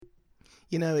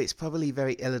You know, it's probably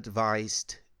very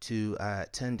ill-advised to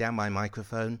turn down my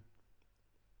microphone.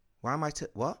 What am I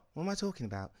talking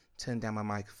about? Turn down my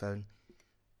microphone.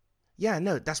 Yeah,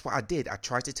 no, that's what I did. I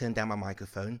tried to turn down my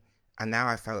microphone, and now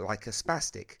I felt like a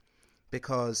spastic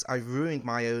because I ruined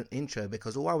my own intro,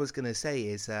 because all I was going to say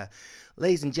is,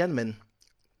 ladies and gentlemen,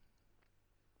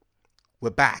 we're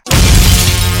back.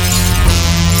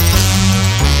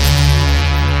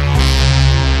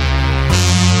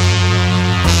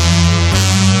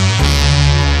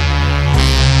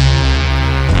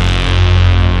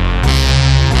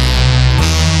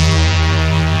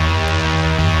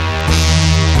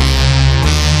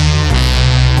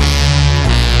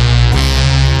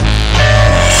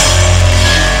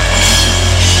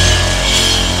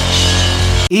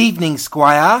 Evening,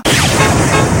 Squire.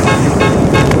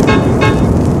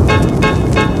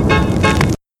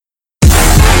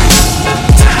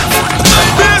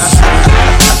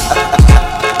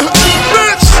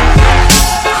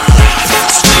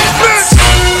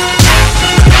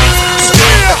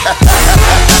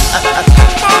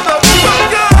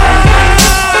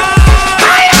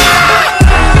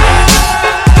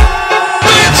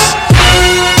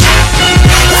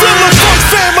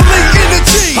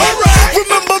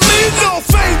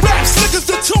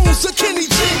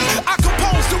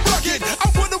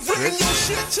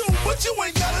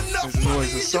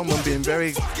 Someone being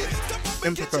very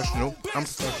unprofessional.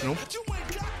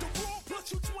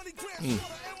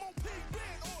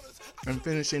 And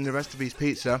finishing the rest of his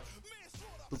pizza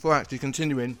before actually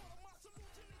continuing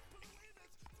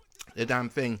the damn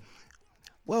thing.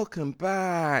 Welcome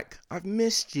back. I've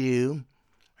missed you.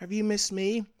 Have you missed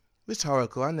me?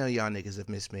 Rhetorical. I know y'all niggas have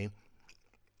missed me.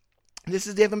 This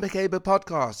is the Makeba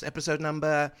podcast, episode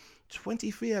number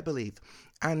 23, I believe.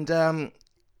 And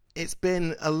it's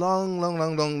been a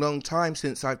long time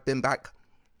since I've been back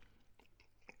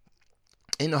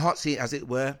in the hot seat, as it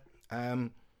were. Okay,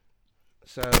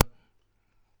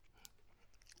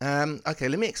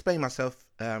 let me explain myself,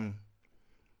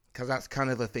 because that's kind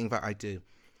of a thing that I do.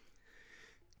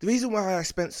 The reason why I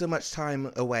spent so much time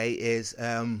away is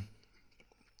I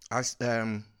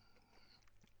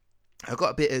got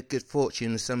a bit of good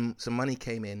fortune. Some money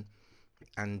came in,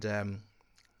 and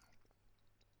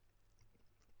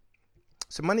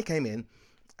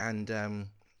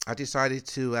I decided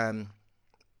to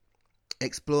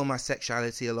explore my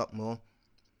sexuality a lot more.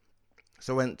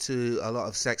 So I went to a lot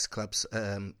of sex clubs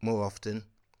more often.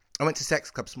 And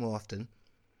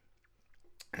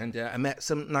I met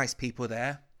some nice people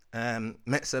there.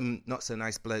 Met some not so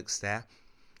nice blokes there.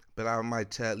 But I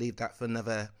might leave that for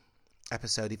another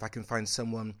episode if I can find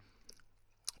someone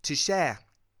to share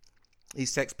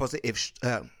these sex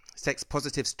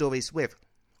positive stories with.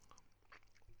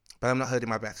 But I'm not holding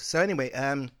my breath. So anyway,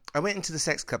 I went into the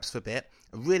sex clubs for a bit.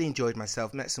 I really enjoyed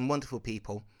myself. Met some wonderful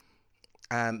people.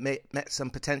 Met some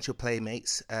potential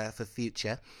playmates for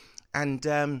future. And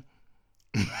and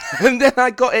then I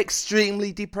got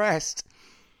extremely depressed.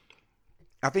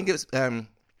 I think it was... it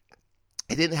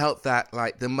didn't help that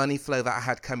like the money flow that I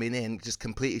had coming in just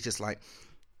completely just like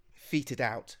feeted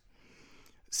out.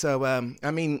 So,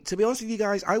 I mean, to be honest with you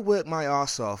guys, I work my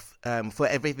arse off for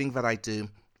everything that I do.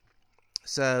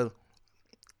 So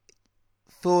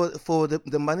for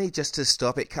the money just to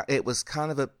stop, it was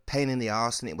kind of a pain in the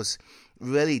arse, and it was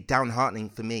really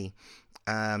downheartening for me.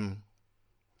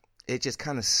 It just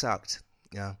kind of sucked,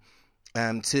 you know,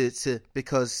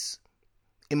 because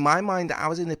in my mind I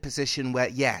was in a position where,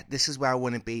 yeah, this is where I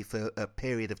want to be for a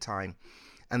period of time,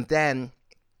 and then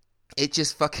it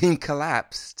just fucking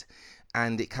collapsed,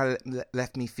 and it kind of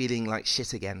left me feeling like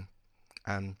shit again.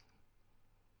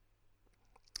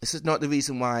 This is not the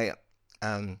reason why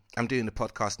I'm doing the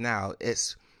podcast now.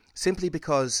 It's simply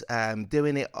because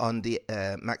doing it on the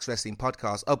Max Wrestling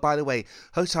podcast. Oh, by the way,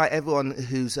 hold tight everyone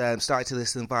who's started to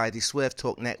listen via the Swerve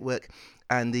Talk Network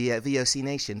and the VOC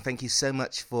Nation. Thank you so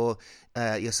much for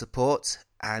your support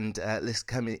and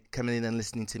coming in and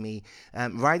listening to me.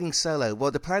 Riding solo.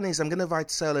 Well, the plan is I'm going to ride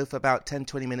solo for about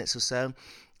 10-20 minutes or so,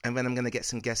 and then I'm going to get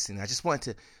some guests in. I just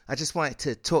wanted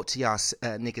to talk to y'all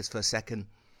niggas for a second.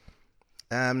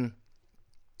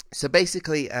 So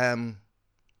basically, the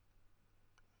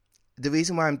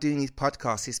reason why I'm doing these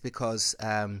podcasts is because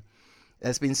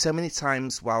there's been so many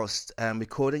times whilst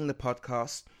recording the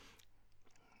podcast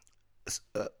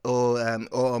or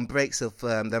on breaks of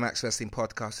the Max Wrestling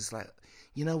podcast, it's like,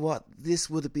 you know what, this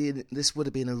would have been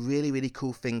a really, really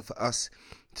cool thing for us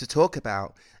to talk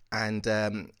about. And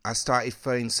I started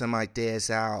throwing some ideas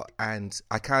out, and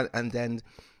then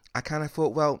I kind of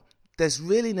thought, well, there's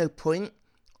really no point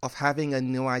of having a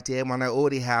new idea when I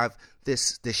already have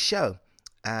this show.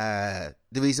 the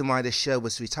reason why the show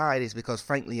was retired is because,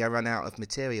 frankly, I ran out of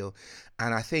material,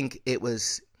 and I think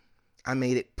I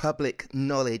made it public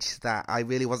knowledge that I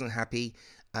really wasn't happy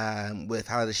with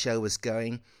how the show was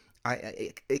going.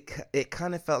 It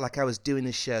kind of felt like I was doing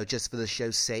the show just for the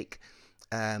show's sake.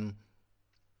 The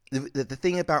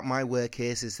thing about my work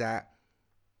is that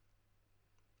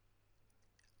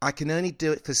I can only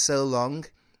do it for so long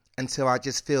until I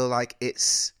just feel like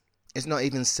it's not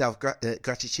even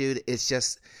self-gratitude. It's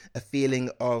just a feeling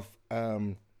of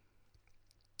I'm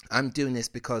doing this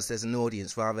because there's an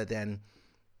audience rather than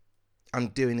I'm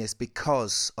doing this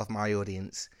because of my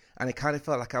audience. And it kind of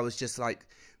felt like I was just like,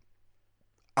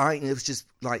 it was just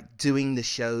like doing the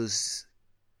shows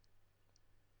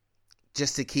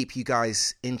just to keep you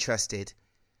guys interested.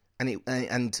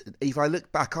 And if I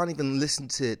look back, I can't even listen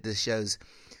to the shows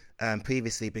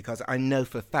previously because I know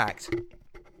for a fact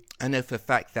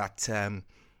that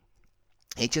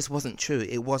it just wasn't true.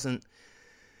 It wasn't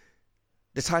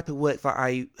the type of work that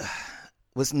I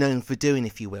was known for doing,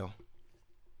 if you will.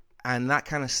 And that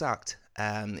kind of sucked.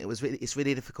 It's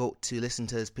really difficult to listen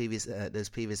to those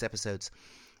previous episodes.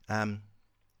 And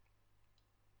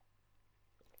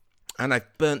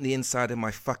I've burnt the inside of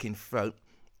my fucking throat.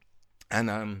 And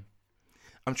I'm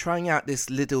trying out this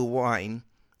little wine,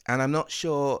 and I'm not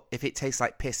sure if it tastes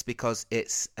like piss because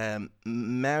it's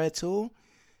marital.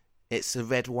 It's a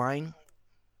red wine.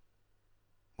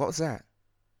 What was that?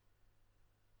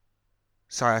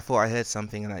 Sorry, I thought I heard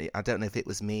something, and I don't know if it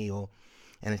was me or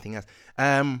anything else.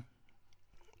 I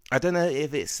don't know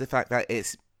if it's the fact that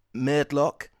it's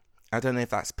Murdlock. I don't know if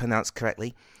that's pronounced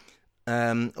correctly.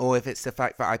 Or if it's the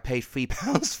fact that I paid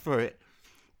 £3 for it.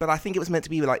 But I think it was meant to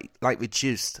be like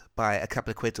reduced by a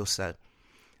couple of quid or so.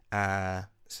 But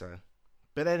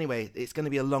anyway, it's going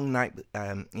to be a long night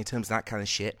in terms of that kind of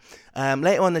shit.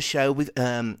 Later on the show, we've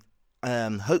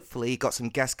hopefully got some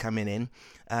guests coming in.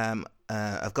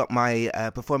 I've got my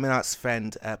performing arts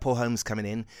friend Paul Holmes coming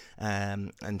in,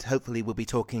 and hopefully we'll be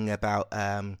talking about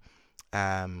a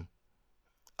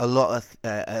lot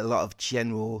of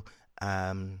general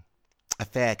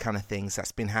affair kind of things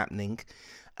that's been happening.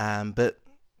 But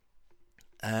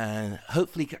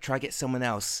hopefully try to get someone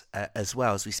else as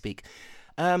well as we speak.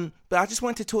 But I just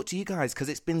wanted to talk to you guys because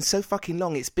it's been so fucking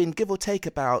long. It's been give or take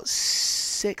about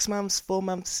 4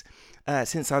 months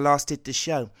since I last did the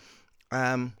show.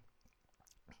 I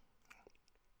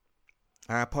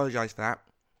apologise for that,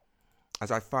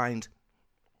 as I find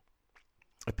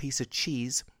a piece of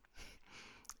cheese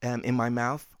in my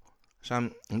mouth. So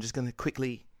I'm just going to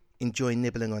quickly enjoy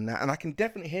nibbling on that. And I can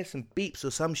definitely hear some beeps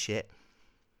or some shit.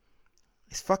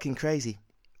 It's fucking crazy.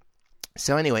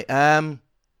 So anyway, I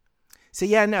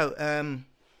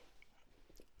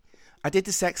did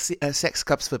the sex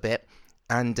clubs for a bit,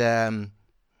 and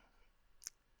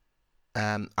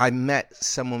I met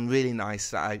someone really nice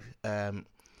that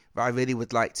I really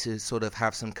would like to sort of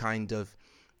have some kind of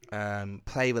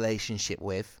play relationship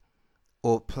with,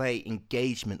 or play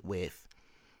engagement with.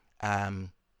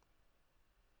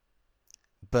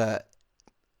 But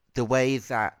the way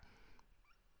that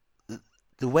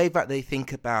they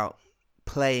think about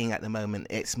playing at the moment,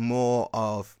 it's more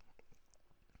of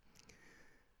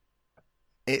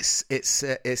there's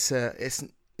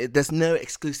no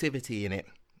exclusivity in it,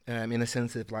 in a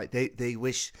sense of like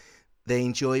they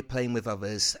enjoy playing with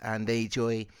others and they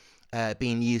enjoy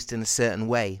being used in a certain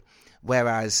way,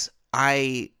 whereas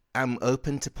I am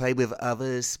open to play with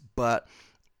others, but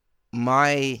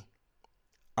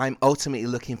I'm ultimately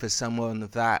looking for someone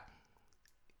that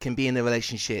can be in a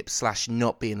relationship /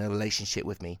 not be in a relationship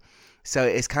with me. So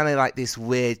it's kind of like this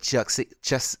weird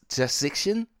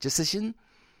juxtaposition.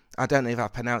 I don't know if I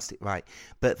pronounced it right,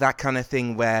 but that kind of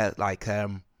thing where like I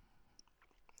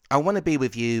want to be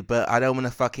with you, but I don't want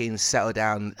to fucking settle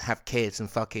down, have kids, and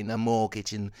fucking a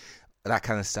mortgage and that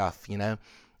kind of stuff. You know,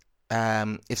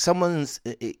 if someone's,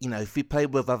 if we play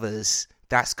with others,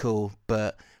 that's cool,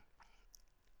 but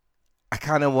I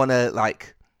kind of want to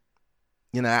like,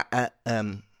 and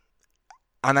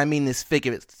I mean this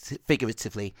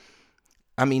figuratively.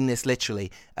 I mean this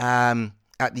literally.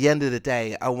 At the end of the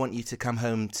day, I want you to come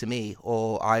home to me,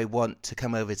 or I want to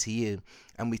come over to you,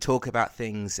 and we talk about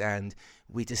things, and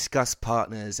we discuss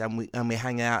partners, and we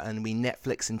hang out, and we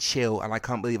Netflix and chill. And I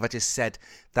can't believe I just said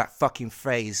that fucking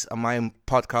phrase on my own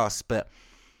podcast, but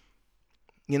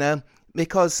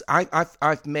because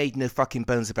I've made no fucking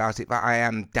bones about it that I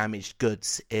am damaged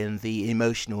goods in the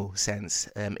emotional sense,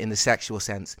 in the sexual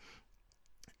sense.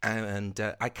 And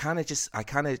I kind of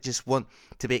just want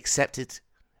to be accepted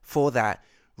for that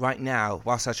right now,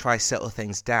 whilst I try to settle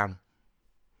things down.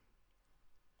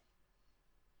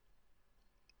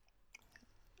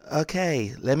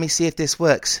 Okay, let me see if this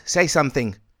works. Say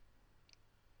something.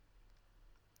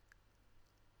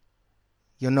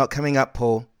 You're not coming up,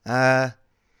 Paul.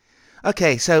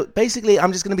 Okay, so basically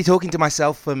I'm just going to be talking to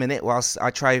myself for a minute whilst I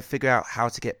try to figure out how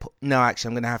to get... No, actually,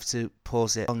 I'm going to have to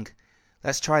pause it.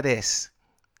 Let's try this.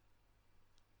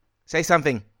 Say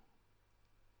something.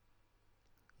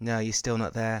 No, you're still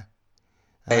not there.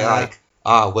 Hey, Ike.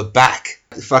 We're back.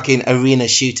 The fucking arena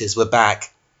shooters, we're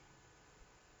back.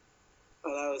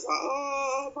 And I was like,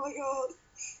 oh my god.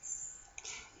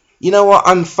 You know what?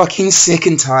 I'm fucking sick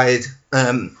and tired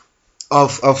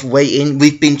of waiting.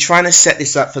 We've been trying to set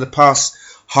this up for the past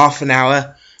half an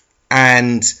hour,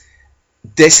 and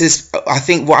this is... I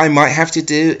think what I might have to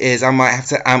do is I might have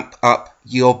to amp up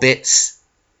your bits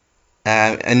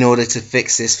in order to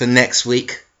fix this for next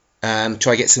week. Try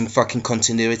to get some fucking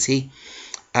continuity.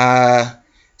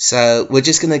 So we're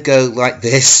just going to go like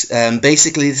this.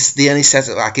 Basically, this is the only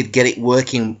setup I could get it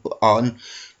working on.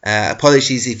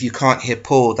 Apologies if you can't hear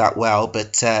Paul that well,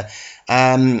 but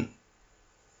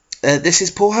this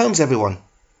is Paul Holmes, everyone.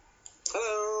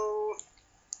 Hello.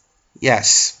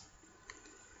 Yes.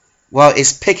 Well,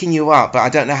 it's picking you up, but I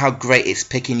don't know how great it's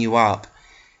picking you up.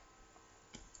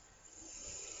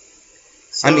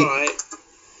 It's alright.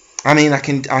 I mean, I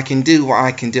can do what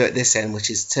I can do at this end, which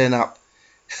is turn up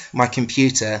my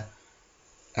computer,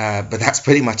 but that's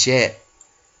pretty much it.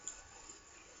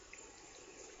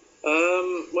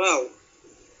 Well,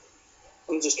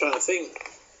 I'm just trying to think.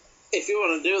 If you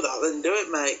want to do that, then do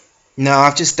it, mate. No,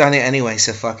 I've just done it anyway,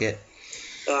 so fuck it.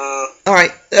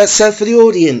 Alright, so for the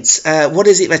audience, what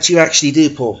is it that you actually do,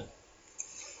 Paul?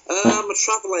 I'm a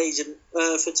travel agent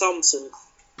for Thompson.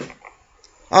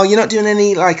 Oh, you're not doing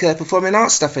any, performing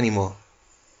arts stuff anymore?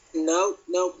 No,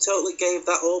 totally gave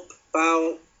that up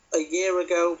about a year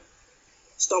ago.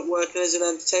 Stopped working as an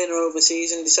entertainer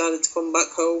overseas and decided to come back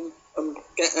home and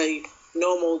get a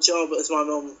normal job as my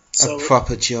mum. A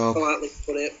proper job. Politely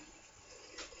put it.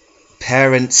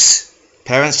 Parents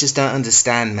just don't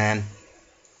understand, man.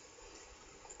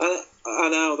 I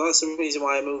know, that's the reason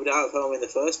why I moved out of home in the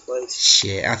first place.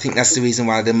 Shit, I think that's the reason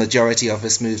why the majority of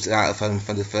us moved out of home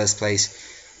from the first place.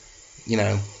 You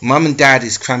know, Mum and Dad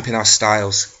is cramping our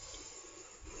styles.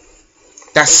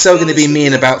 That's so going to be me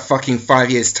in about fucking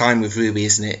 5 years' time with Ruby,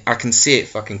 isn't it? I can see it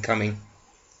fucking coming.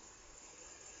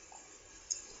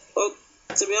 Well,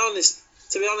 to be honest,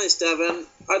 Devon,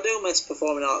 I do miss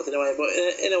performing arts in a way, but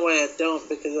in a way I don't,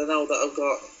 because I know that I've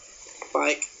got,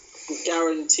 like,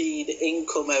 guaranteed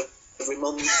income every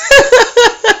month.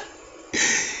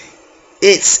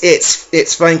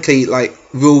 It's frankly like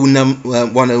rule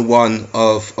 101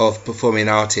 of performing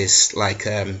artists. Like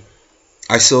I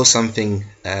saw something,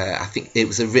 I think it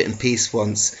was a written piece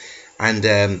once, and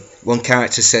one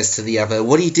character says to the other,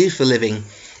 "What do you do for a living?"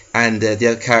 And the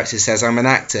other character says, "I'm an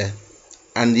actor,"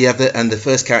 and the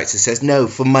first character says, "No,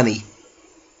 for money."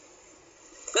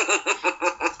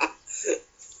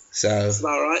 So that's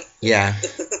about right. Yeah.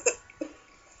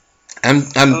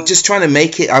 I'm just trying to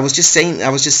make it. I was just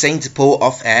saying to Paul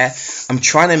off air, I'm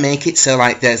trying to make it so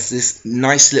like there's this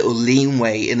nice little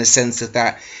leeway in the sense of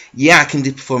that, yeah, I can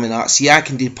do performing arts, yeah, I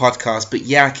can do podcasts, but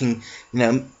yeah, I can,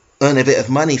 earn a bit of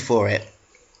money for it.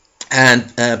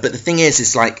 And but the thing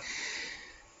is like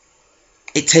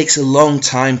it takes a long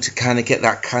time to kind of get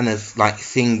that kind of like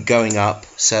thing going up.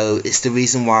 So it's the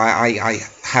reason why I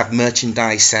have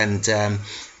merchandise and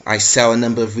I sell a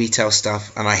number of retail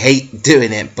stuff, and I hate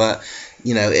doing it, but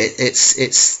it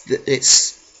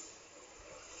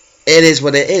is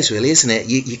what it is, really, isn't it?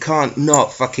 You can't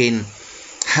not fucking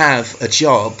have a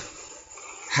job,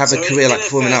 have a career like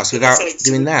performing arts without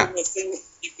doing that.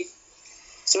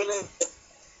 So in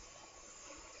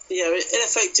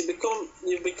effect, you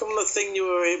become the thing you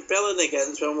were rebelling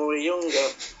against when we were younger.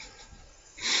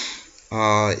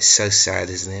 Oh, it's so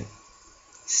sad, isn't it?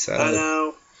 So I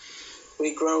know.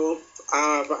 We grow up,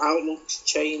 our outlooks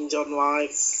change on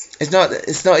life. It's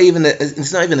not even a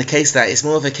case that it's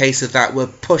more of a case of that we're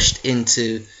pushed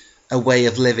into a way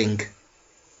of living.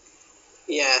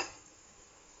 Yeah.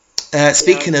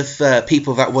 Speaking of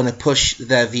people that want to push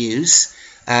their views,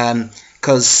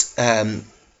 because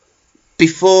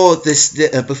before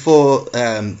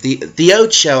the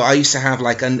old show, I used to have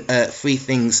like 3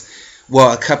 things.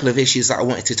 Well, a couple of issues that I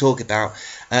wanted to talk about.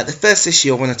 The first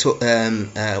issue I want to talk.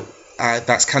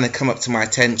 That's kind of come up to my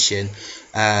attention.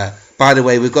 By the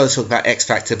way, we've got to talk about X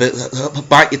Factor, but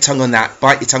bite your tongue on that,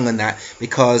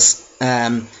 because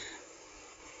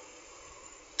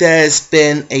there's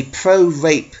been a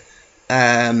pro-rape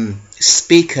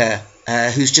speaker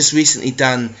who's just recently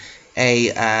done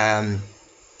a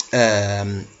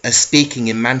speaking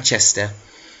in Manchester,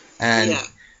 and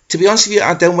To be honest with you,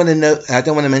 I don't want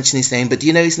to mention his name, but do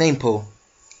you know his name, Paul?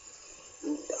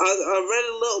 I read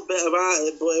a little bit about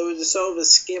it, but it was a sort of a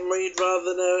skim read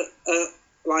rather than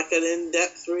like an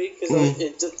in-depth read, because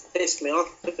it just pissed me off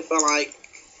if I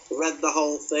read the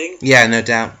whole thing. Yeah, no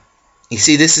doubt. You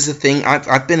see, this is the thing.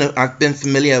 I've been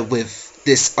familiar with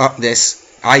this.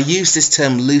 I use this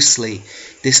term loosely.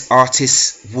 This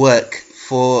artist's work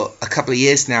for a couple of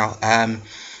years now.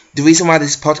 The reason why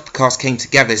this podcast came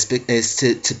together is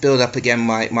to build up again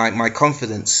my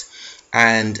confidence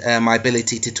and my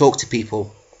ability to talk to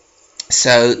people.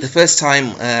 So the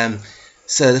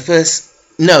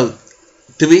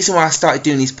reason why I started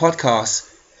doing these podcasts,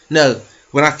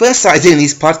 when I first started doing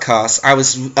these podcasts, I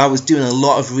was doing a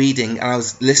lot of reading and I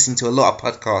was listening to a lot of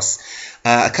podcasts.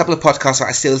 A couple of podcasts that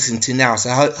I still listen to now. So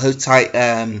hold tight,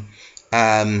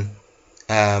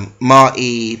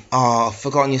 Marty. Oh, I've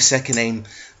forgotten your second name,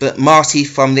 but Marty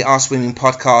from the Ask Women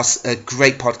podcast, a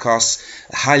great podcast.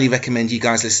 I highly recommend you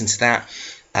guys listen to that.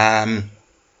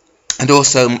 And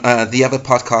also the other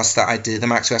podcast that I do, the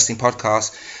Max Wrestling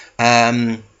podcast.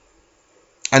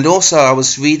 And also I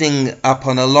was reading up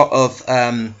on a lot of,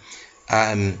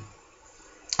 I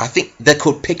think they're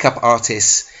called pickup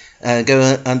artists,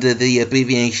 go under the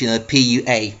abbreviation of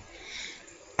PUA.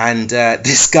 And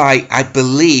this guy, I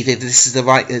believe, if this is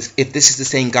the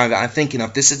same guy that I'm thinking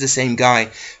of, this is the same guy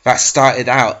that started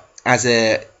out as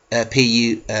a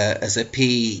PUA,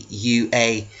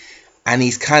 and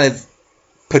he's kind of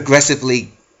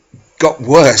progressively got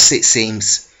worse, it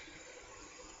seems.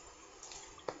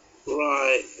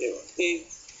 Right. He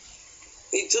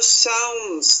just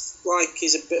sounds like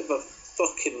he's a bit of a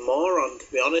fucking moron, to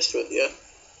be honest with you.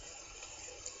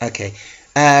 Okay.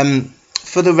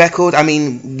 For the record, I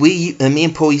mean, me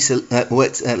and Paul used to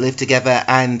live together,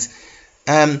 and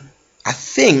I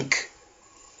think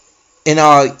in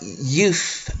our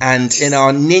youth and in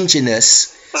our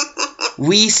ninja-ness,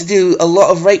 we used to do a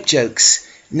lot of rape jokes.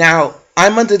 Now,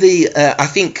 I'm under the, I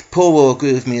think Paul will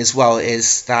agree with me as well,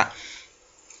 is that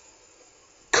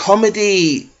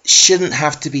comedy shouldn't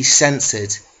have to be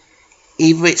censored.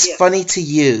 Either it's funny to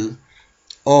you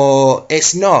or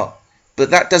it's not.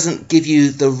 But that doesn't give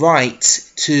you the right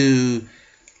to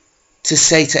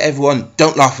say to everyone,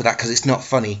 don't laugh at that because it's not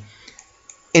funny.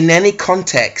 In any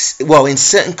context, well, in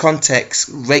certain contexts,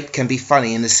 rape can be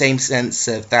funny in the same sense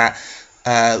of that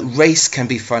race can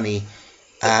be funny.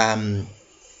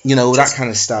 That kind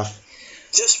of stuff.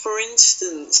 Just for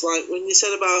instance, like when you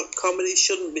said about comedy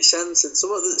shouldn't be censored,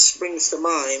 something that springs to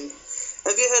mind.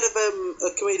 Have you heard of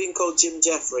a comedian called Jim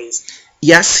Jeffries?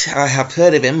 Yes, I have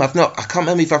heard of him. I can't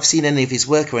remember if I've seen any of his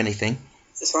work or anything.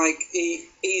 It's like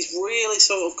he's really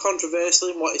sort of controversial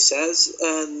in what he says,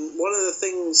 and one of the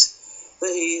things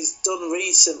that he's done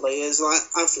recently is like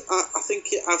I think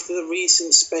after the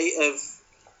recent spate of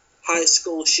high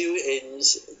school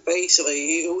shootings, basically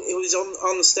he was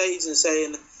on the stage and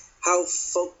saying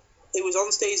he was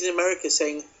on stage in America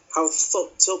saying how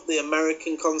fucked up the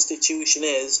American Constitution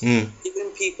is,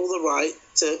 giving people the right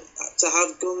to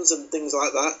have guns and things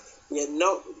like that, yet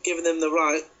not giving them the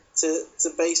right to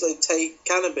basically take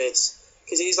cannabis,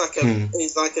 because he's like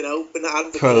an open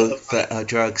advocate of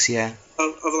drugs,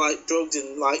 of like drugs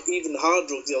and like even hard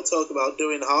drugs. He'll talk about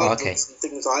doing hard drugs and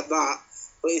things like that.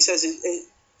 But he says it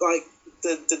like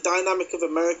the dynamic of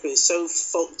America is so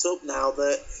fucked up now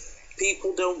that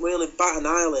people don't really bat an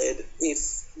eyelid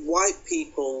if white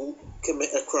people commit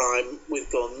a crime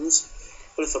with guns,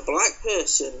 but if a black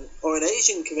person or an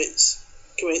Asian commits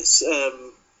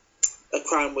a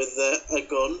crime with a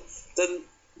gun, then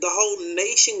the whole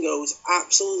nation goes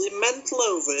absolutely mental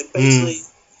over it. Basically,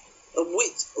 a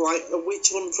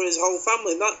witch hunt for his whole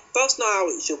family. That's not how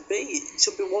it should be. It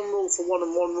should be one rule for one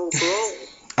and one rule for all.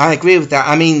 I agree with that.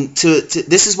 I mean,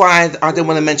 this is why I don't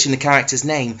want to mention the character's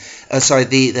name.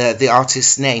 The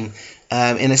artist's name.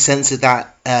 In a sense of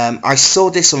that, I saw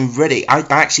this on Reddit. I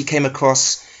actually came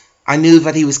across. I knew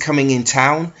that he was coming in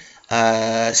town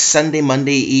Sunday,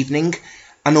 Monday evening,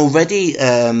 and already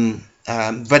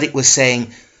Reddit was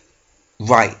saying,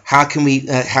 right, how can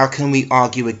we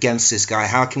argue against this guy?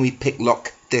 How can we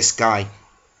picklock this guy?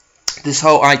 This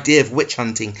whole idea of witch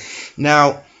hunting.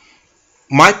 Now,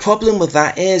 my problem with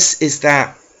that is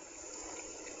that,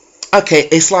 okay,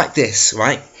 it's like this,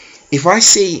 right? If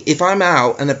I'm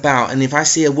out and about and if I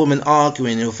see a woman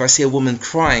arguing, or if I see a woman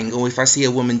crying, or if I see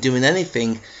a woman doing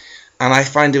anything and I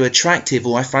find her attractive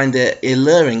or I find her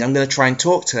alluring, I'm going to try and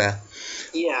talk to her.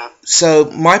 Yeah.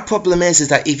 So my problem is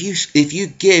that if you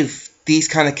give these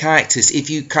kind of characters, if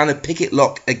you kind of picket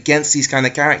lock against these kind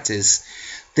of characters,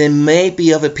 there may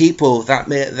be other people that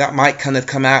might kind of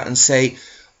come out and say,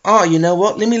 oh, you know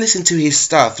what? Let me listen to his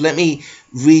stuff. Let me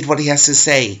read what he has to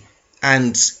say.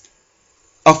 And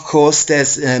of course,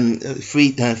 there's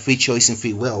free choice and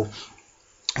free will.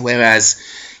 Whereas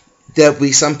there'll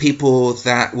be some people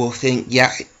that will think,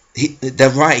 yeah, they're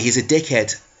right. He's a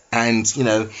dickhead, and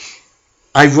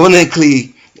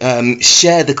ironically,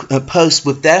 share the post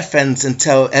with their friends and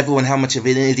tell everyone how much of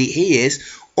an idiot he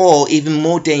is, or even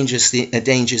more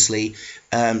dangerously,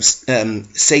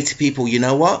 say to people, you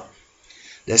know what?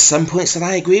 There's some points that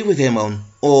I agree with him on,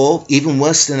 or even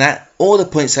worse than that, all the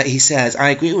points that he says I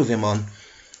agree with him on.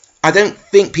 I don't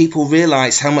think people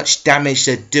realise how much damage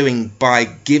they're doing by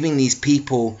giving these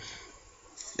people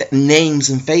names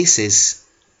and faces.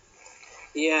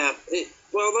 Yeah,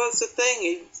 well, that's the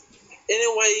thing. In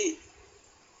a way,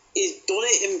 he's done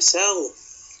it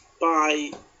himself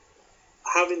by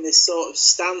having this sort of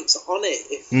stance on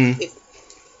it.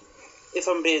 If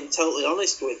I'm being totally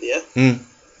honest with you,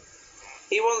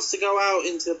 he wants to go out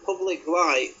into the public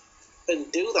light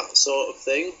and do that sort of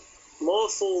thing. More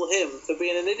fool him for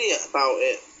being an idiot about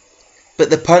it. But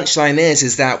the punchline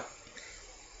is that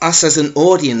us as an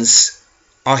audience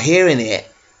are hearing it,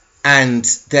 and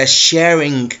they're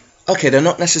sharing. Okay, they're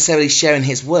not necessarily sharing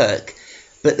his work,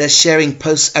 but they're sharing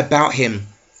posts about him.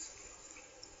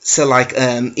 So, like,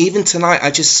 even tonight,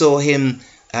 I just saw him.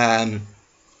 I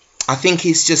think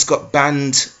he's just got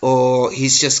banned, or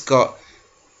he's just got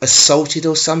assaulted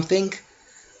or something.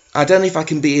 I don't know if I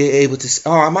can be able to.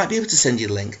 Oh, I might be able to send you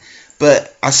the link.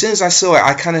 But as soon as I saw it,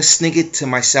 I kind of sniggered to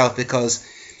myself, because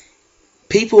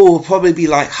people will probably be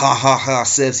like, ha ha ha,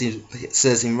 serves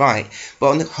him right.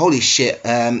 But holy shit.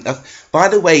 By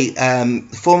the way,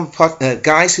 former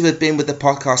guys who have been with the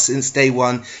podcast since day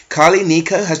one, Carly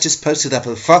Nico has just posted up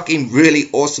a fucking really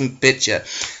awesome picture,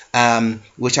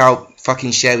 which I'll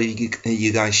fucking share with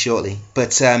you guys shortly.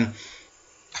 But I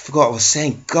forgot what I was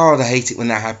saying. God, I hate it when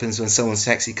that happens, when someone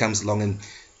sexy comes along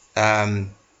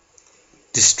and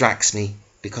distracts me,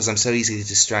 because I'm so easily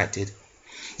distracted.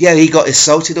 Yeah, he got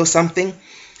assaulted or something.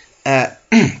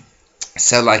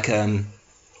 So like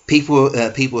people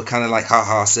are kind of like,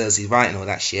 haha, Cersei's right and all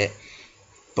that shit.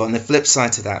 But on the flip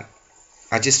side to that,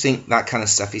 I just think that kind of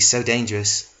stuff is so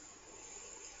dangerous.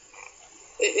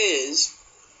 It is,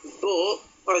 but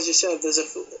as you said, there's a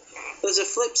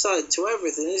flip side to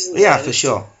everything, isn't there? Yeah, for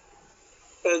sure.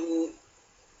 And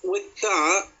with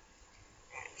that,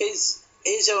 his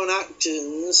own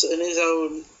actions and his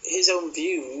own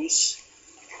views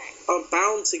are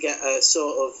bound to get a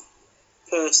sort of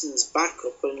person's back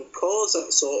up and cause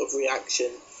that sort of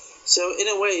reaction. So in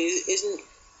a way, isn't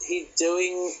he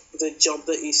doing the job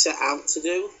that he set out to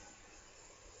do?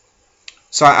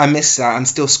 So I missed that. I'm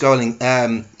still scrolling.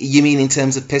 You mean in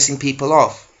terms of pissing people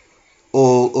off,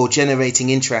 or generating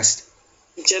interest?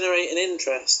 Generating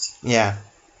interest. Yeah.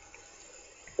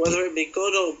 Whether it be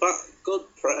good or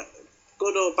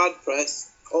bad press,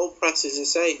 all press is the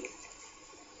same.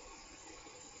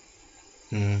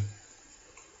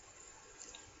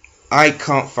 I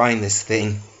can't find this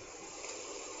thing.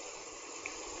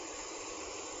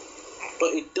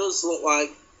 But it does look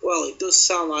like, well, it does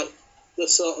sound like the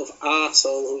sort of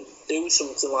arsehole who would do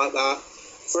something like that.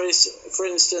 For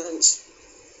instance,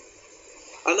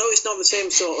 I know it's not the same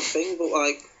sort of thing, but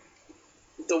like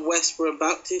the Westboro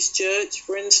Baptist Church,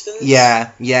 for instance.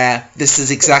 Yeah. This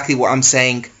is exactly what I'm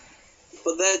saying.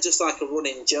 But they're just like a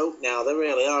running joke now. They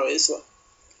really are. It's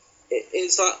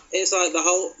like the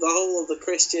whole of the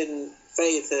Christian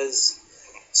faith has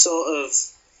sort of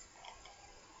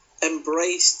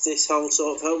embraced this whole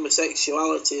sort of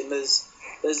homosexuality, and there's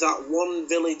that one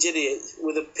village idiot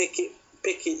with a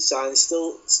picket sign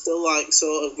still like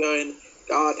sort of going,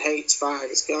 God hates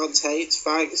fags, God hates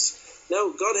fags.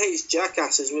 No, God hates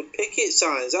jackasses with picket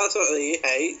signs. That's what he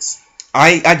hates.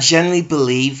 I genuinely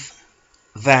believe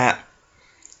that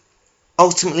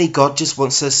ultimately God just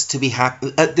wants us to be happy.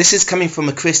 This is coming from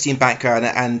a Christian background,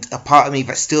 and a part of me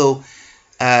that still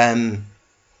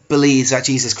believes that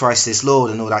Jesus Christ is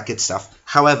Lord and all that good stuff.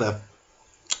 However,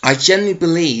 I genuinely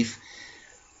believe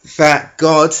that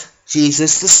God,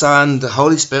 Jesus, the Son, the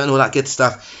Holy Spirit and all that good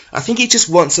stuff, I think he just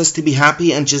wants us to be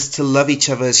happy and just to love each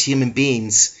other as human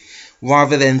beings,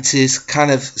 rather than to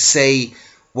kind of say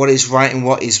what is right and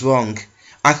what is wrong.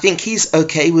 I think he's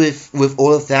okay with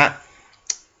all of that,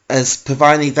 as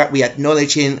providing that we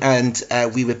acknowledge him and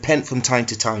we repent from time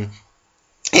to time.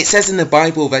 It says in the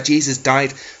Bible that Jesus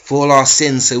died for all our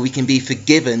sins so we can be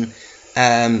forgiven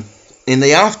in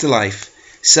the afterlife.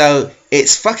 So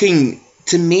it's fucking,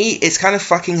 to me, it's kind of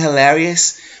fucking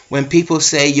hilarious when people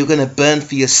say you're going to burn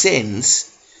for your sins,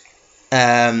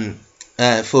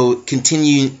 for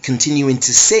continuing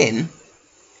to sin.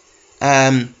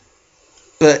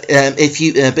 But if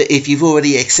you've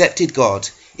already accepted God,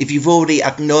 if you've already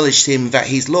acknowledged Him that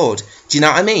He's Lord, do you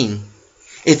know what I mean?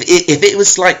 If it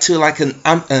was like to like an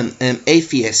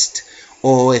atheist,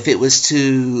 or if it was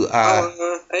to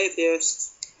atheist.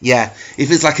 Yeah,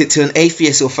 if it's like to an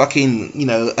atheist or fucking,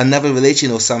 another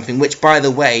religion or something, which, by the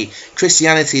way,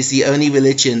 Christianity is the only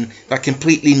religion that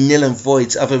completely nil and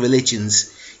voids other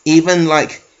religions. Even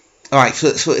like, alright,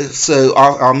 so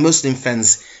our Muslim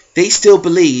friends, they still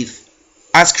believe,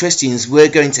 as Christians, we're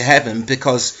going to heaven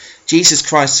because Jesus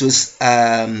Christ was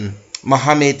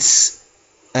Muhammad's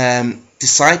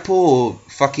disciple or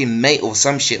fucking mate or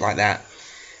some shit like that.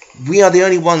 We are the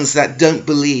only ones that don't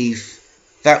believe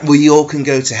that we all can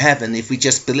go to heaven if we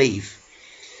just believe.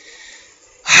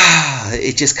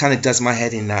 It just kind of does my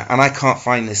head in that, and I can't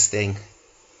find this thing.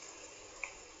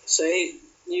 See,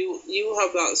 you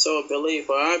have that sort of belief,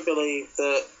 but I believe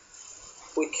that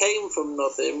we came from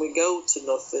nothing, we go to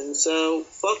nothing, so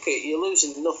fuck it, you're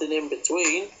losing nothing in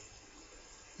between.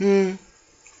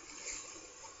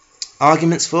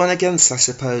 Arguments for and against, I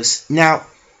suppose. Now,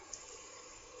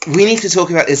 we need to talk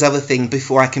about this other thing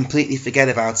before I completely forget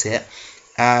about it.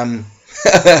 There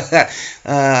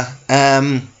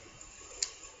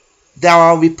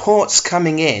are reports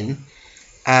coming in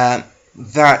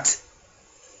that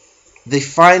the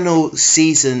final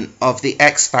season of the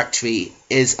X Factor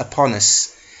is upon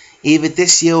us, either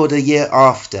this year or the year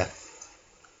after.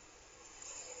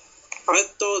 I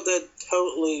thought they'd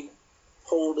totally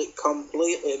pulled it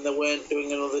completely and they weren't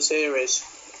doing another series.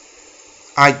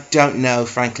 I don't know,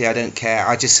 frankly, I don't care.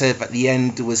 I just heard that the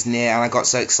end was near and I got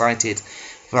so excited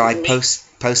that I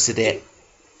posted it.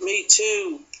 Me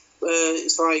too.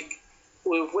 It's like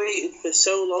we've waited for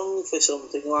so long for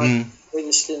something. Like, for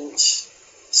instance,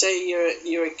 say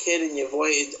you're a kid and you've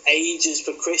waited ages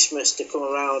for Christmas to come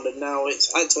around, and now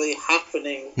it's actually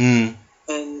happening.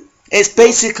 And it's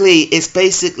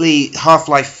basically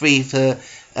Half-Life 3 for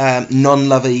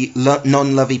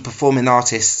non-lovey performing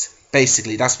artists.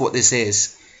 Basically, that's what this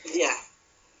is. Yeah.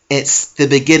 It's the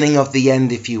beginning of the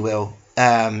end, if you will.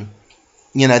 There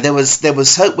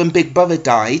was hope when Big Brother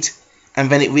died, and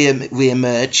then it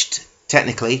re-emerged,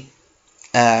 technically,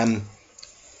 on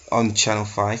Channel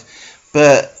 5.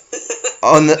 But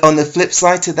on the flip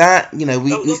side to that, we... I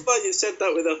love how you said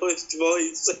that with a hushed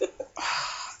voice.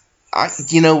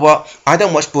 You know what? I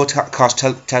don't watch broadcast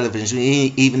television.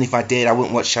 Even if I did, I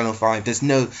wouldn't watch Channel 5. There's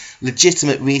no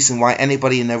legitimate reason why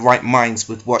anybody in their right minds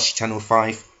would watch Channel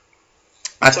 5.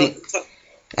 I think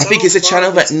it's a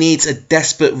channel that needs a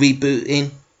desperate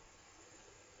rebooting.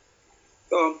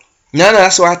 Go on. No,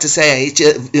 that's what I had to say.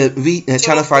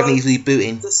 Channel 5 needs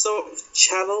rebooting. The sort of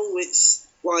channel which,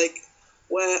 like,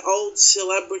 where old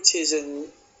celebrities and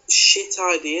shit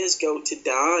ideas go to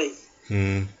die.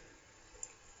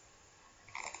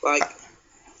 Like,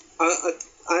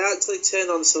 I actually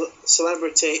turned on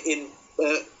celebrity in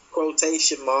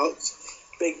quotation marks,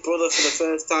 Big Brother for the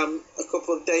first time a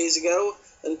couple of days ago,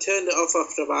 and turned it off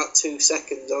after about 2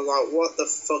 seconds. I was like, what the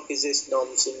fuck is this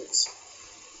nonsense?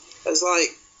 It's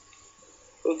like,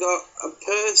 we've got a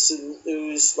person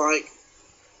who's like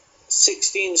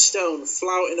 16 stone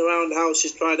flouting around the house,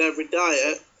 she's tried every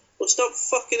diet. Well, stop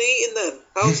fucking eating then.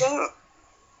 How's that?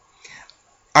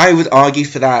 I would argue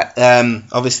for that,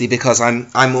 obviously, because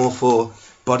I'm all for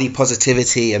body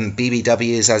positivity and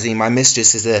BBWs, as in my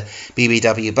mistress is a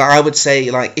BBW. But I would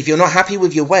say, like, if you're not happy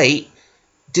with your weight,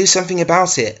 do something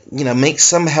about it. Make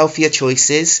some healthier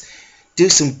choices, do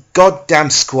some goddamn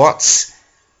squats,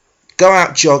 go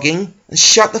out jogging, and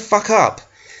shut the fuck up.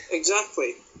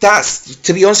 Exactly.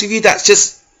 To be honest with you, that's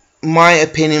just my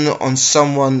opinion on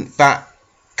someone that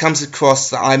comes across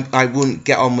that I wouldn't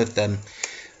get on with them.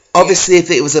 Obviously, if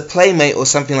it was a playmate or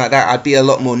something like that, I'd be a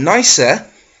lot more nicer,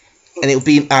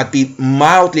 and I'd be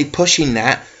mildly pushing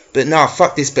that. But no,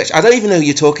 fuck this bitch. I don't even know who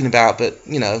you're talking about, but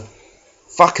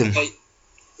fuck him.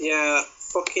 Yeah,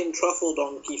 fucking truffle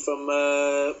donkey from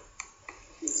The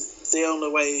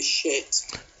Only Way Is Shit.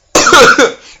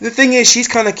 The thing is, she's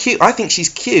kind of cute. I think she's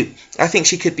cute. I think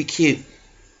she could be cute.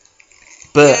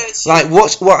 But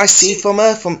what I see from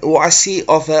her, from what I see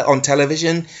of her on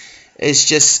television, is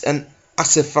just an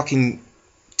utter fucking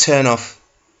turn off.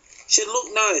 She'd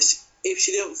look nice if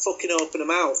she didn't fucking open her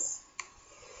mouth.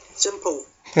 Simple.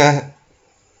 Because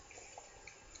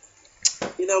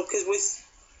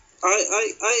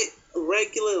I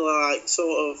regularly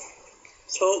sort of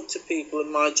talk to people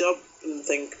in my job and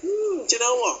think, do you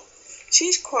know what?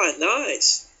 She's quite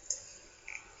nice.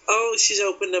 Oh, she's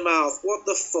opened her mouth. What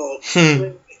the fuck?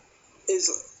 It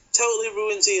totally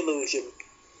ruins the illusion.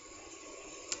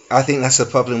 I think that's a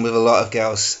problem with a lot of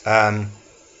girls.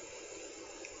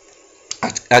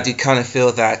 I do kind of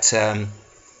feel that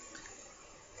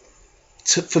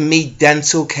for me,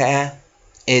 dental care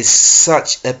is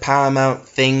such a paramount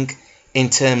thing in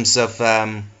terms of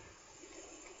like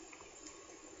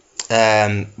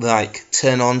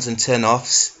turn-ons and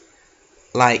turn-offs.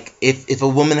 Like if a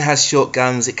woman has short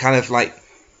gums, it kind of like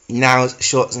now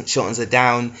shortens her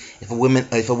down. If a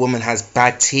woman has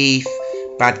bad teeth,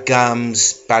 bad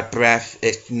gums, bad breath,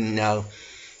 it's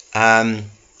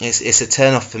a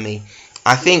turn-off for me.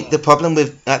 I think the problem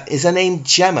with is her name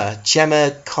Gemma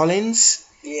Collins?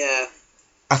 Yeah.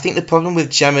 I think the problem with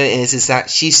Gemma is that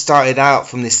she started out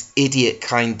from this idiot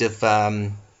kind of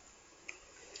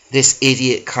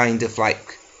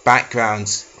like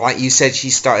background. Like you said,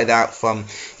 she started out from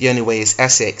The Only Way Is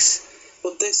Essex.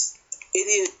 But this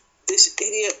idiot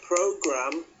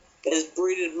program has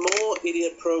breeded more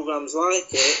idiot programs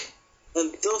like it,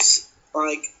 and thus,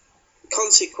 like,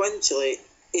 consequently,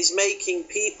 is making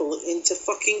people into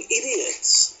fucking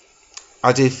idiots.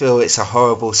 I do feel it's a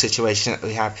horrible situation that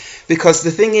we have, because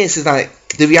the thing is like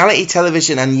the reality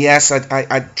television, and yes,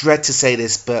 I dread to say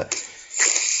this, but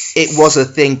it was a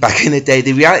thing back in the day.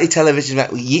 The reality television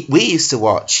that we used to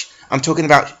watch, I'm talking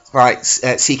about like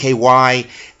CKY,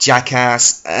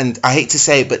 Jackass, and I hate to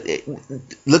say it, but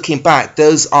looking back,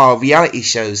 those are reality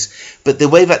shows. But the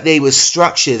way that they were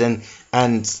structured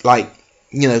and like,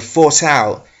 you know, thought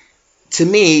out, to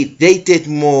me, they did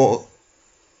more.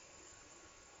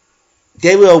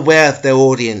 They were aware of their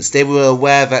audience. They were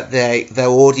aware that their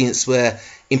audience were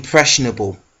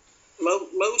impressionable.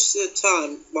 Most of the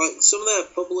time, like some of their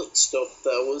public stuff,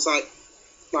 though, was like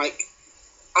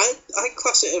I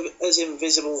class it as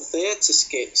invisible theatre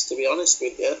skits. To be honest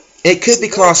with you, it could be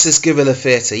classed as guerrilla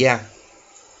theatre, yeah.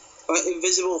 Like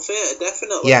invisible theatre,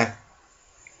 definitely. Yeah.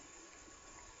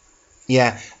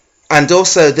 Yeah. And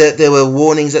also, there were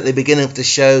warnings at the beginning of the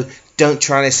show, don't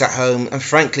try this at home. And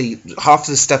frankly, half of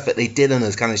the stuff that they did on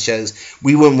those kind of shows,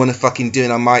 we wouldn't want to fucking do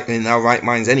in our right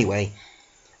minds anyway.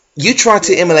 You try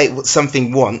to emulate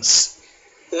something once.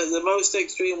 The most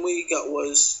extreme we got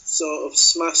was sort of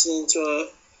smashing into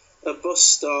a bus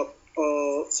stop,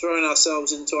 or throwing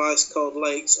ourselves into ice-cold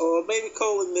lakes, or maybe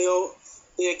calling the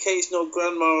occasional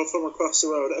grandma from across the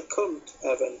road a cunt,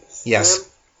 Evan. Yes.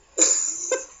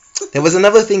 There was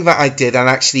another thing that I did,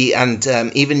 and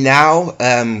even now,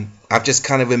 I've just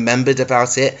kind of remembered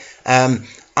about it. I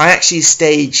actually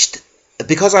staged,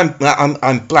 because I'm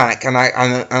black, and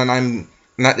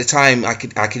at the time I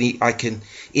can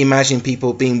imagine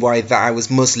people being worried that I was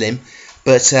Muslim,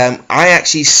 but I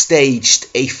actually staged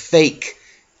a fake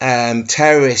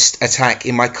terrorist attack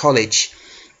in my college.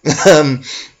 And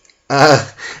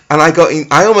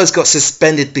I almost got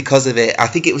suspended because of it. I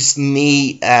think it was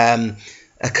me,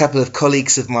 a couple of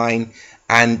colleagues of mine,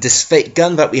 and this fake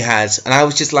gun that we had, and I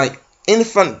was just like in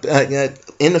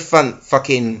the front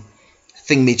fucking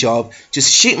thingy job,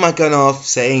 just shoot my gun off,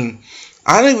 saying,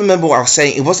 I don't even remember what I was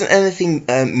saying. It wasn't anything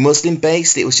Muslim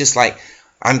based. It was just like,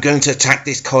 I'm going to attack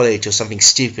this college or something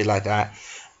stupid like that.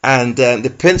 And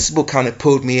the principal kind of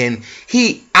pulled me in.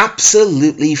 He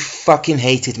absolutely fucking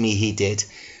hated me. He did.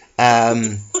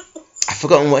 I've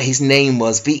forgotten what his name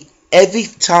was, but every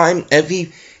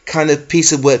kind of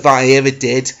piece of work that I ever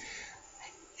did,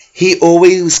 he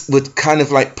always would kind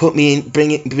of like put me in,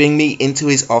 bring me into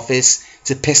his office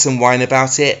to piss and whine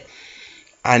about it.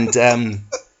 And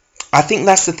I think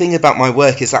that's the thing about my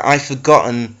work, is that I've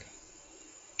forgotten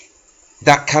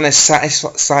that kind of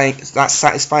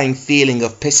satisfying feeling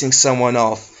of pissing someone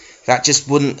off that just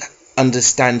wouldn't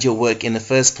understand your work in the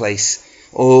first place,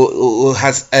 or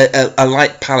has a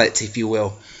light palate, if you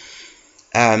will.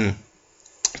 But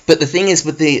the thing is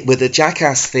with the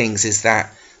Jackass things is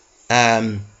that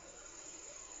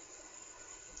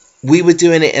we were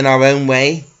doing it in our own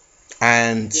way,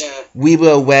 and we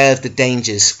were aware of the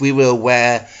dangers. We were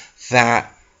aware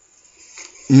that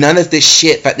none of this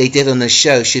shit that they did on the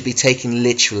show should be taken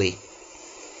literally.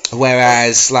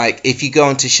 Whereas, like, if you go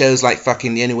onto shows like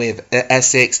fucking The Only Way of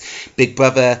Essex, Big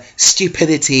Brother,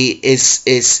 stupidity is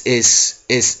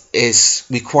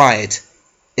required.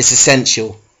 It's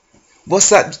essential. What's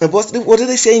that? What do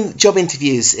they say in job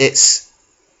interviews? It's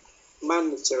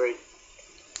mandatory.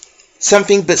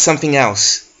 Something but something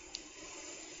else.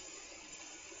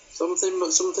 Something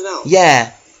but something else?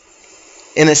 Yeah.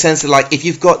 In a sense of, like, if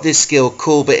you've got this skill,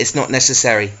 cool, but it's not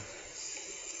necessary.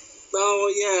 Oh,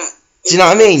 yeah. Do you know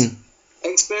what I mean?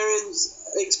 Experience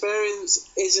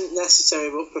isn't necessary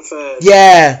but preferred.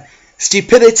 Yeah.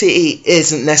 Stupidity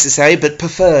isn't necessary but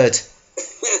preferred.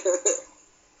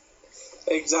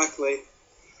 Exactly.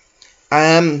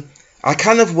 I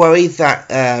kind of worry that,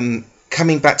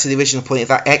 coming back to the original point of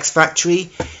that X Factory,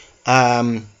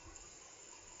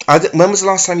 When was the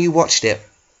last time you watched it?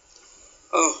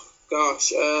 Oh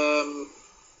gosh,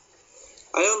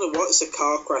 I only watch the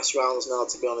car crash rounds now,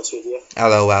 to be honest with you.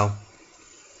 LOL.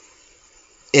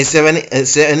 Is there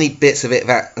any bits of it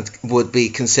that would be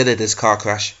considered as car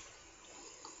crash?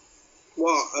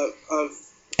 What?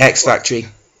 X Factory.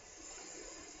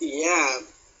 Yeah,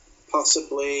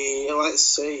 possibly. Let's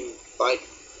see. Like,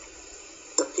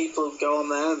 the people who go on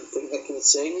there and think they can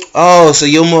sing. Oh, so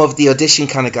you're more of the audition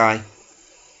kind of guy.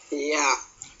 Yeah.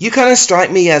 You kind of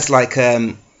strike me as like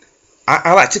I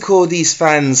like to call these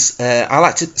fans.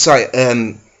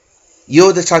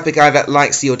 You're the type of guy that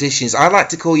likes the auditions. I like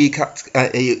to call you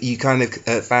kind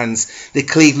of fans the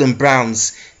Cleveland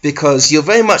Browns, because you're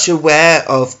very much aware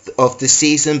of the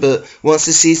season, but once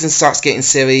the season starts getting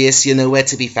serious, you're nowhere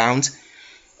to be found.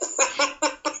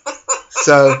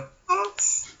 So.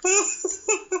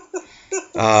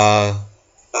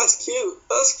 That's cute.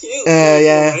 That's cute.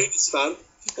 Yeah. Raiders fan.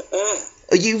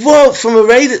 You were from a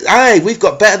Raiders. Aye, we've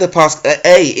got better the past.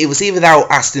 It was either that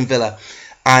or Aston Villa,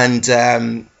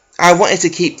 and I wanted to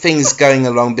keep things going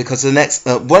along because the next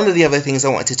one of the other things I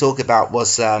wanted to talk about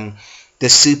was the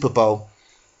Super Bowl.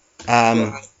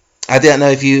 Right. I don't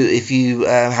know if you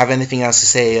have anything else to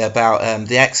say about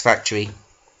the X Factory.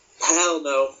 Hell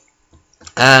no.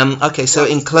 Okay, so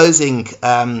in closing,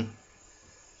 I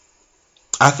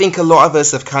think a lot of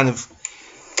us have kind of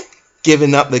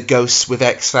given up the ghost with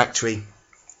X Factory.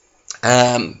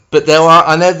 But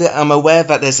I'm aware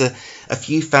that there's a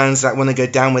few fans that want to go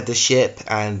down with the ship,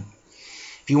 and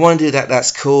if you want to do that,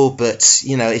 that's cool. But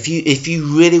if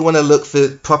you really want to look for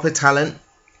proper talent,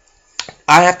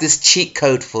 I have this cheat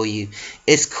code for you.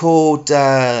 It's called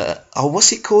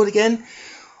what's it called again?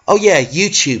 Oh yeah,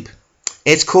 YouTube.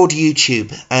 It's called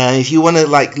YouTube. If you want to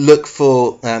look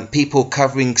for people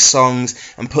covering songs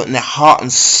and putting their heart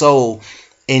and soul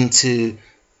into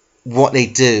what they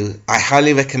do, I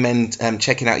highly recommend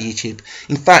checking out YouTube.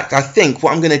 In fact, I think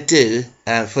what I'm going to do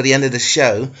for the end of the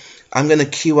show, I'm going to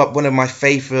queue up one of my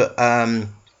favourite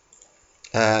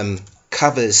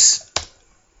covers.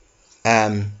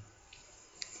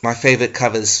 My favourite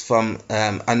covers from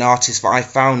an artist that I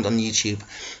found on YouTube.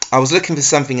 I was looking for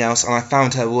something else and I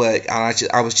found her work, and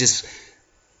I was just,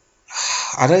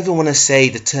 I don't even want to say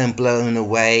the term blown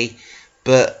away,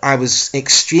 but I was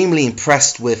extremely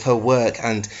impressed with her work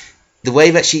and the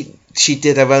way that she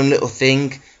did her own little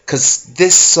thing. Because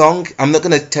this song, I'm not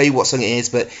going to tell you what song it is,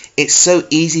 but it's so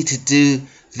easy to do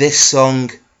this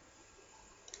song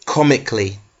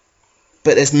comically.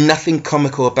 But there's nothing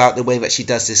comical about the way that she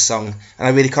does this song, and I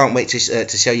really can't wait to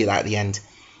show you that at the end.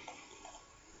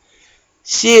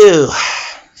 So,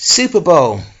 Super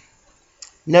Bowl.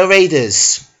 No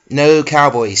Raiders, no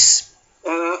Cowboys.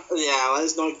 Yeah,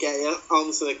 let's not get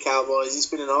onto the Cowboys. It's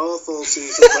been an awful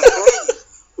season. But hey,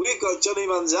 we've got Johnny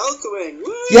Manziel coming.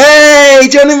 Woo! Yay,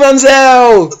 Johnny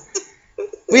Manziel!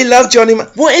 We love Johnny.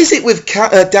 What is it with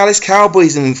Dallas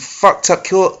Cowboys and fucked up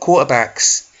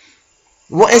quarterbacks?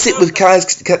 What is it with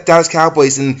Dallas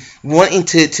Cowboys and wanting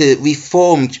to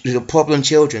reform problem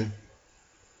children?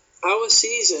 Our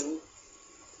season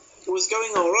was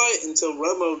going alright until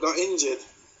Romo got injured.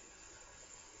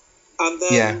 And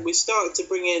then we started to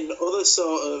bring in other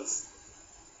sort of...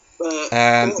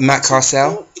 Matt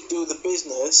Carsell? To do the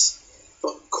business,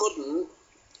 but couldn't.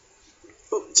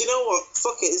 But do you know what?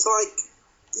 Fuck it. It's like...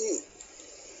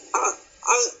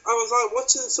 I was like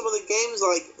watching some of the games,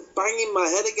 like banging my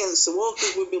head against the wall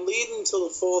because we've been leading until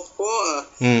the fourth quarter.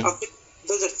 I think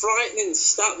there's a frightening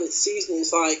stat this season.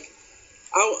 It's like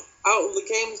out of the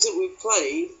games that we've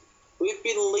played, we've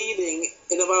been leading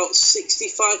in about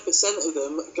 65% of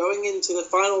them going into the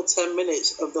final 10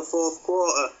 minutes of the fourth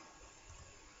quarter.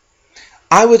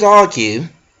 I would argue,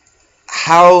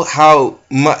 how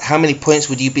many points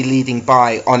would you be leading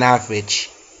by on average?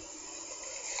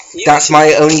 That's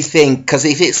my only thing, because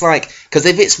if it's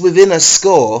within a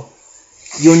score,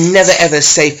 you're never ever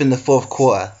safe in the fourth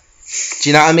quarter. Do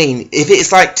you know what I mean? If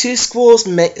it's like two scores,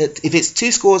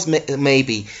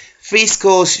 maybe 3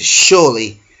 scores,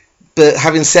 surely. But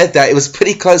having said that, it was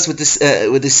pretty close with the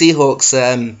Seahawks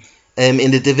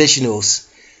in the divisionals.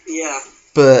 Yeah.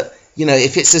 But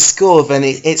if it's a score, then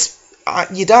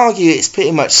you'd argue it's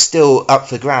pretty much still up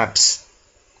for grabs.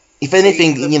 If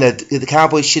anything, the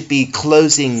Cowboys should be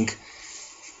closing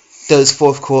those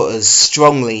fourth quarters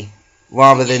strongly,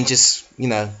 rather than just,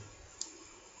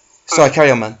 Sorry,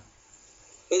 carry on, man.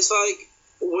 It's like,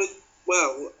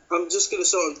 I'm just going to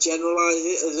sort of generalise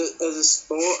it as a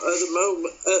sport. At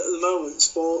the moment,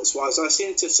 sports-wise, I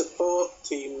seem to support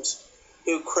teams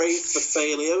who crave for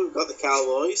failure. We've got the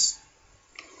Cowboys.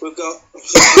 We've got...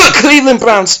 Cleveland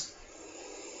Browns.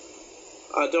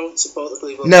 I don't support the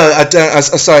Cleveland No, Browns. I don't. I'm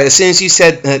sorry. As soon as you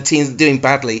said teams doing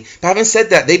badly, but having said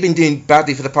that, they've been doing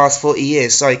badly for the past 40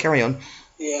 years. Sorry, carry on.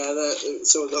 Yeah,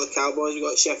 so we've got the Cowboys, we've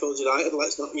got Sheffield United.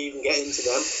 Let's not even get into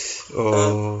them.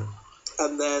 Oh.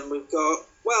 And then we've got,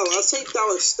 well, I'd say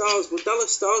Dallas Stars, but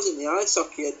Dallas Stars in the ice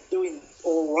hockey are doing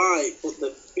all right, but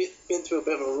they've been through a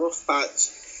bit of a rough patch,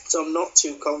 so I'm not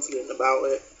too confident about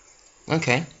it.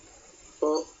 Okay.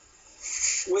 But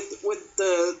with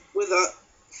that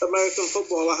American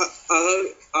football,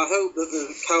 I hope that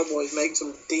the Cowboys make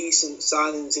some decent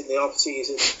signings in the off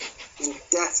season. We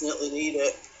definitely need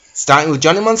it. Starting with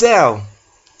Johnny Manziel.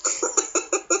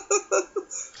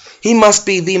 He must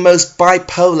be the most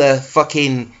bipolar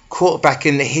fucking quarterback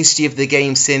in the history of the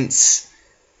game since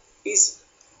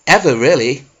ever,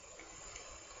 really.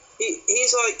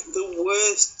 He's like the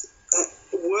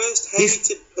worst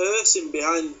hated person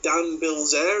behind Dan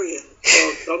Bilzerian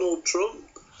or Donald Trump.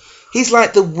 He's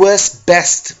like the worst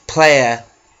best player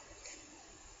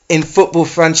in football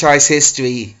franchise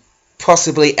history,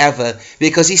 possibly ever,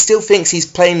 because he still thinks he's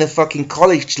playing the fucking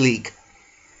college league.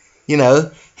 You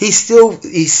know, he's still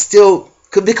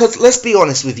because let's be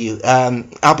honest with you.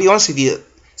 I'll be honest with you.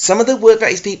 Some of the work that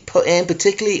he's been put in,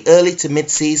 particularly early to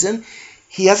mid-season,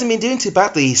 he hasn't been doing too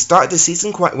badly. He started the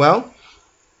season quite well,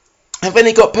 and then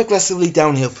he got progressively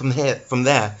downhill from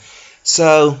there.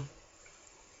 So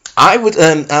I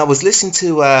was listening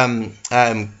to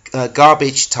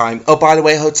Garbage Time. Oh, by the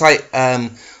way, hold tight.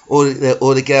 All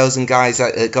the girls and guys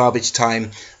at Garbage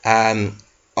Time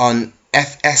on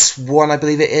FS1, I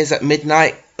believe it is, at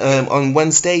midnight on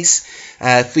Wednesdays.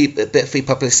 Free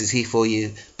publicity for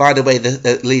you. By the way,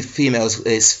 the lead female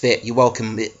is fit. You're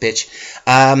welcome, bitch.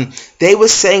 They were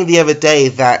saying the other day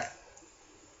that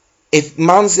if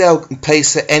Manziel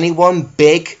plays for anyone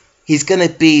big, he's going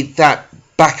to be that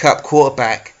backup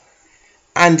quarterback.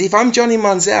 And if I'm Johnny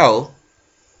Manziel,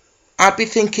 I'd be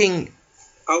thinking,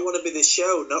 I want to be the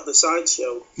show, not the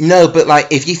sideshow. No, but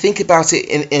like if you think about it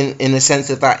in the sense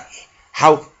of that,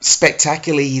 how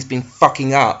spectacularly he's been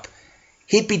fucking up,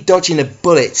 he'd be dodging a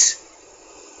bullet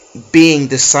being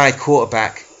the side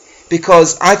quarterback.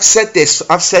 Because I've said this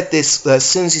as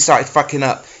soon as he started fucking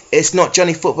up, it's not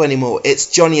Johnny football anymore,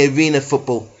 it's Johnny arena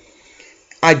football.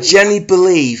 I genuinely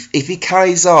believe if he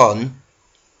carries on,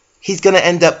 he's gonna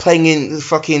end up playing in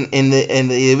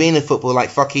the arena football like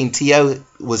fucking T.O.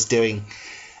 was doing.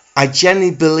 I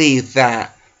genuinely believe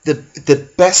that the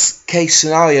best case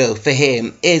scenario for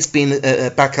him is being a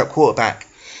backup quarterback.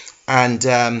 And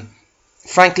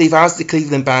frankly, if I was the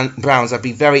Cleveland Browns, I'd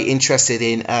be very interested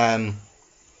in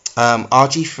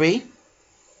RG3.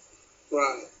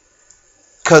 Right.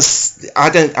 Because I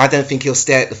don't think he'll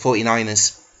stay at the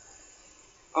 49ers.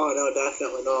 Oh no,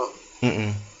 definitely not.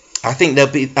 I think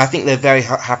they're very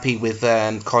happy with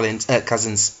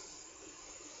Cousins.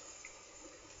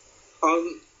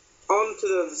 On to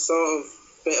the sort of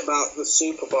bit about the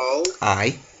Super Bowl.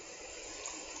 Aye.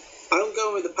 I'm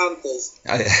going with the Panthers.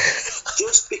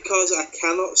 Just because I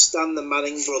cannot stand the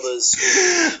Manning brothers.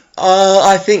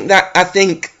 I think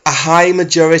a high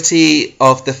majority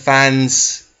of the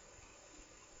fans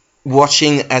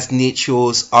watching as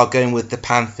neutrals are going with the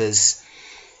Panthers.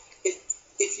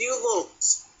 If you looked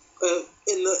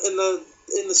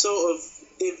in the sort of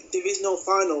divisional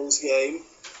finals game,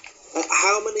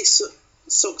 how many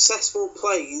successful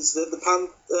plays that the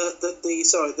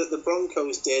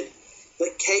Broncos did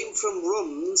that came from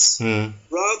runs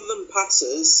rather than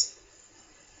passes,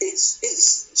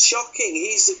 it's shocking.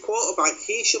 He's the quarterback.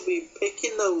 He should be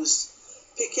picking those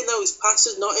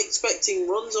passes, not expecting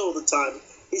runs all the time.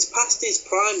 He's past his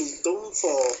prime. He's done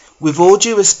for. With all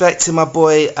due respect to my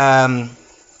boy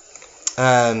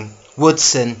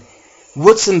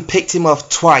Woodson picked him off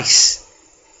twice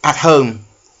at home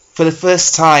for the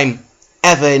first time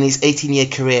ever in his 18-year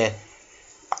career.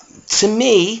 To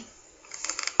me,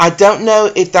 I don't know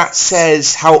if that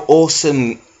says how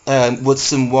awesome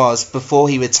Woodson was before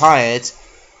he retired,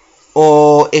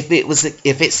 or if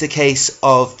it's the case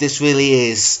of this really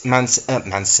is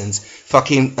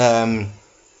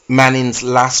Manning's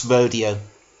last rodeo.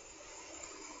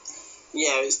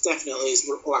 Yeah, it's definitely his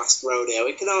last rodeo.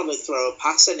 He can hardly throw a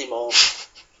pass anymore.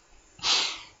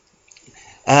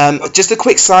 Just a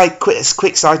quick side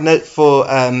note for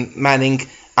Manning.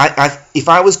 If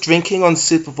I was drinking on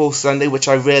Super Bowl Sunday, which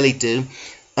I rarely do,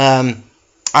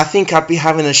 I think I'd be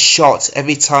having a shot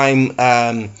every time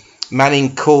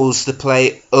Manning calls the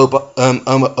play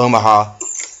Omaha.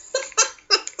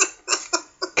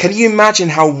 Can you imagine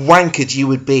how wankered you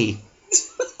would be?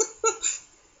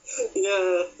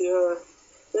 Yeah.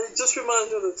 It just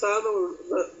reminds me of the time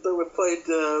that we played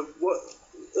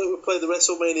the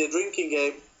WrestleMania drinking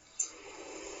game.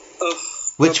 Oh,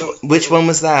 Which one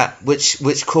was that?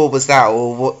 Which call was that,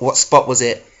 or what spot was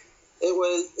it? It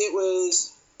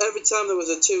was every time there was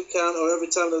a 2 count or every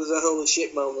time there was a holy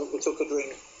shit moment, we took a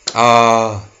drink.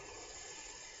 Oh,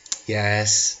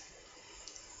 yes.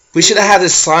 We should have had a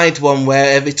side one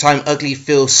where every time Ugly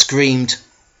Phil screamed.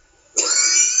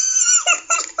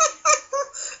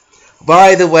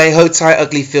 By the way, hold tight,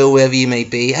 Ugly Phil, wherever you may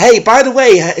be. Hey, by the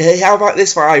way, how about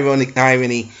this for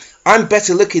irony? I'm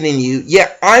better looking than you.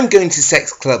 Yeah, I'm going to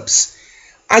sex clubs.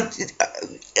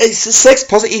 It's a sex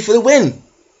positive for the win.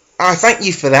 I thank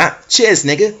you for that. Cheers,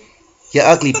 nigga. You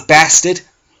ugly bastard.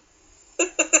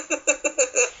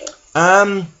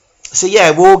 So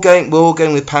yeah, we're all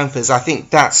going with Panthers. I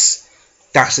think that's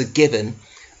a given.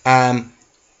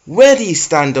 Where do you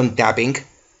stand on dabbing?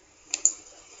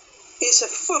 It's a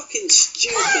fucking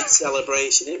stupid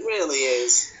celebration. It really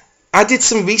is. I did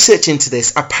some research into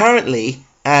this. Apparently,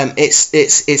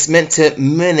 it's meant to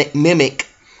mimic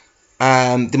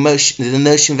the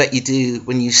motion that you do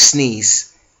when you sneeze.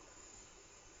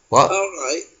 What?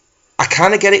 Alright. I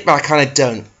kind of get it, but I kind of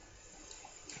don't.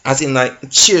 As in, like,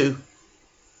 chew.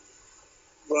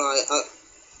 Right.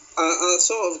 I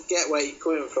sort of get where you're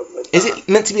coming from with that. Is it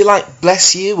meant to be like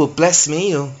bless you or bless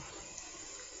me or?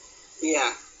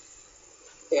 Yeah.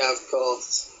 Yeah, of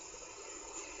course.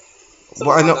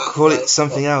 Why not call it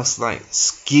something else, like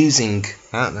excusing?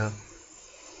 I don't know.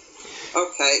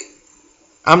 Okay.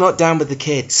 I'm not down with the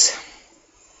kids.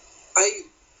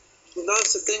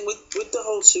 That's the thing with the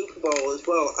whole Super Bowl as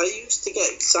well. I used to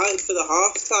get excited for the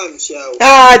halftime show.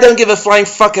 I don't give a flying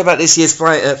fuck about this year's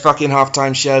fucking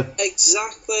halftime show.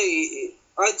 Exactly.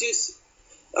 I'll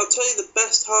tell you the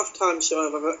best halftime show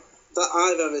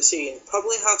I've ever seen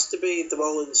probably has to be the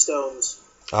Rolling Stones.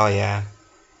 Oh yeah.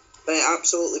 They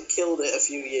absolutely killed it a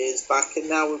few years back, and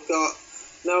now we've got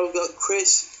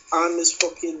Chris. I'm as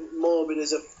fucking morbid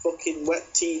as a fucking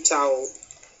wet tea towel.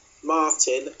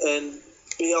 Martin and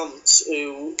Beyonce,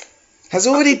 who has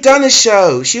already done a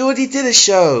show. She already did a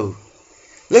show.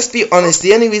 Let's be honest.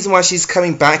 The only reason why she's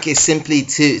coming back is simply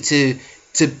to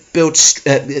build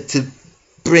to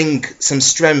bring some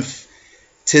strength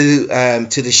to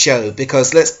the show.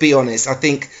 Because let's be honest, I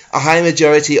think a high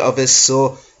majority of us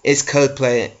saw its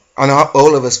Coldplay, and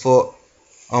all of us thought,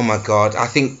 oh my god, I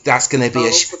think that's gonna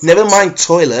be never mind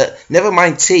toilet, never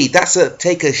mind tea.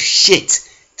 Take a shit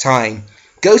time.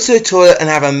 Go to the toilet and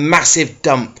have a massive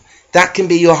dump. That can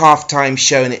be your halftime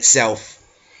show in itself.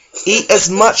 Eat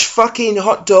as much fucking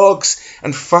hot dogs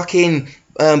and fucking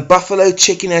buffalo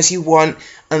chicken as you want,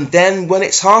 and then when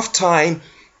it's halftime,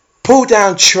 pull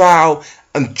down trowel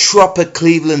and drop a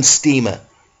Cleveland steamer.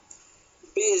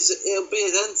 It'll be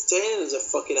as entertaining as a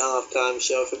fucking halftime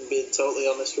show, if I'm being totally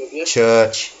honest with you.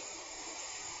 Church.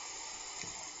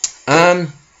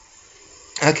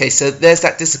 Okay, so there's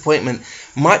that disappointment.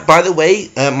 By the way,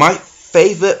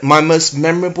 my most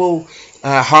memorable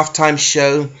halftime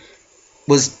show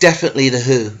was definitely The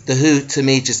Who. The Who, to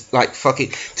me, just like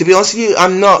fucking. To be honest with you,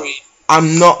 I'm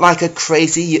not like a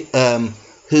crazy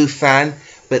Who fan,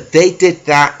 but they did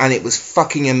that and it was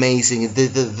fucking amazing.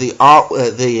 The art,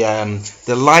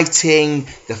 the lighting,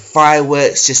 the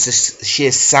fireworks, just the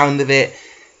sheer sound of it,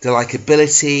 the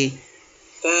likability.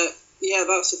 Yeah,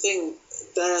 that's the thing.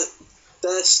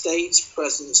 Their stage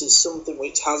presence is something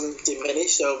which hasn't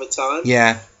diminished over time.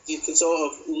 Yeah. You can sort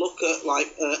of look at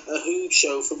like a Who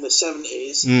show from the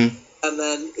 70s, and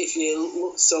then if you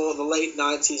look sort of the late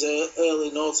 90s, early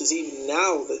 90s, even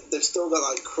now, they've still got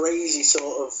like crazy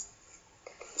sort of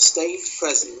stage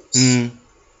presence.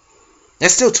 They're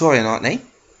still touring, aren't they?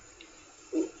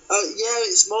 Yeah,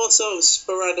 it's more sort of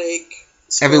sporadic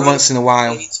every once in a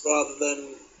while, rather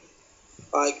than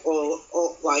like or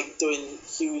like doing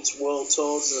huge world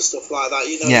tours and stuff like that.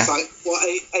 You know, It's like what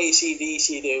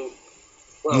AC/DC do.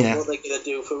 Well, what they're gonna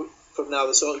do from now,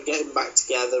 they're sort of getting back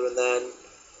together and then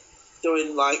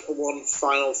doing like one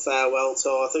final farewell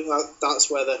tour. I think that's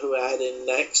where the Who are heading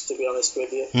next, to be honest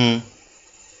with you.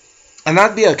 And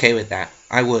I'd be okay with that.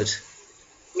 I would.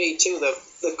 Me too.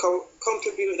 They've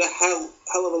contributed a hell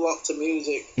of a lot to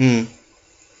music.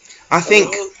 I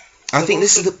think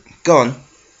this is the... Go on.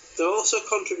 They also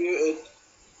contributed,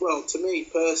 well, to me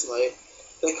personally,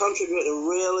 they contributed a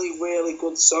really, really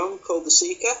good song called The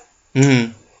Seeker.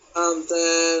 And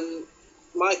then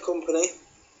my company,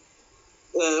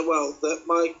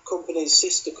 my company's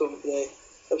sister company,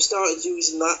 have started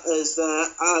using that as their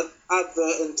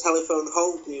advert and telephone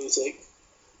hold music,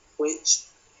 which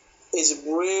is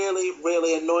really,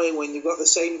 really annoying when you've got the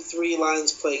same 3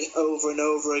 lines playing over and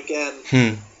over again.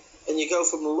 And you go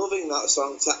from loving that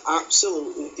song to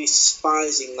absolutely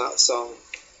despising that song.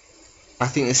 I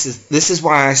think this is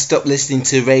why I stopped listening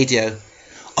to radio.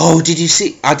 Oh, did you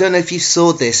see? I don't know if you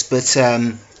saw this, but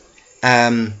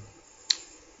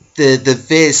the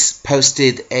Viz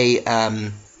posted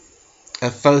a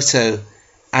photo,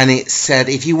 and it said,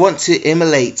 if you want to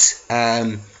emulate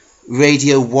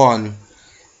Radio 1,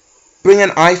 bring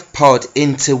an iPod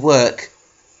into work,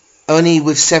 only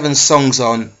with 7 songs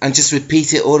on, and just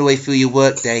repeat it all the way through your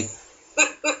workday.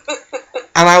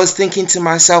 And I was thinking to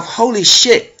myself, holy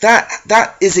shit,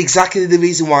 that is exactly the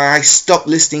reason why I stopped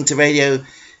listening to radio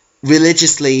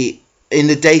religiously in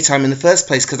the daytime in the first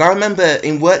place. Because I remember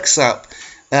in Worksop,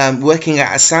 working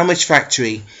at a sandwich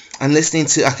factory and listening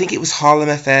to, I think it was Harlem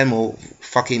FM or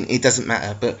fucking, it doesn't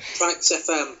matter, but Tracks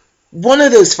FM. One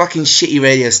of those fucking shitty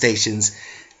radio stations,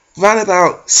 ran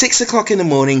about 6 o'clock in the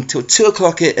morning till 2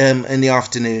 o'clock in the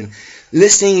afternoon,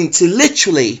 listening to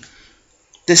literally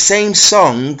the same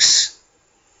songs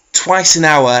twice an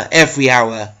hour, every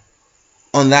hour,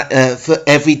 on that for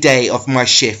every day of my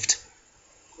shift.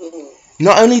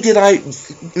 Not only did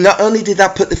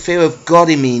that put the fear of God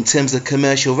in me in terms of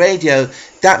commercial radio,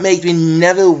 that made me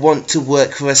never want to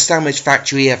work for a sandwich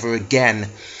factory ever again.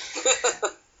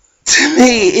 To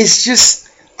me, it's just,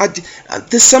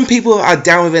 there's some people are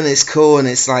down with it and it's cool, and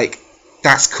it's like,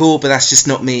 that's cool, but that's just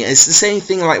not me. It's the same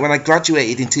thing like when I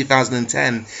graduated in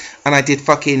 2010 and I did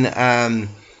fucking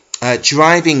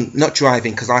driving, not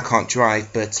driving because I can't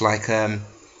drive, but like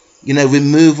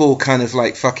removal kind of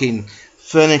like fucking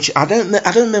furniture. I don't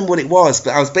remember what it was,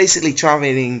 but I was basically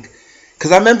traveling,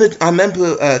 because I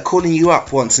remember calling you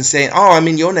up once and saying, oh, I'm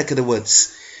in your neck of the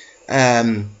woods,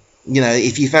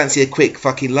 if you fancy a quick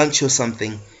fucking lunch or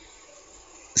something.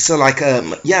 So like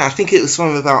I think it was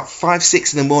from about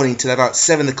 5-6 in the morning till about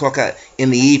 7 o'clock in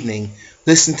the evening,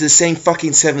 listen to the same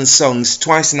fucking 7 songs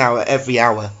twice an hour every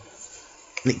hour,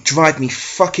 and it drive me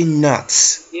fucking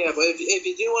nuts. Yeah, but if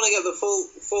you do want to get the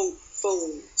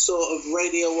full sort of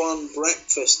Radio 1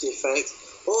 breakfast effect,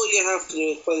 all you have to do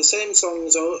is play the same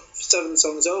songs, 7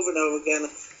 songs over and over again,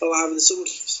 while having some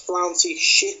flouncy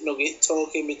shit nugget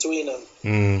talking between them.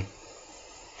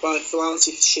 By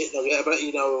flouncy shit nugget, I bet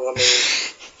you know what I mean.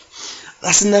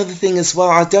 That's another thing as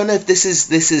well. I don't know if this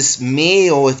is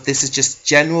me, or if this is just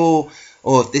general,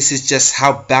 or if this is just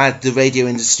how bad the radio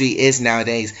industry is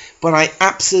nowadays, but I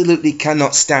absolutely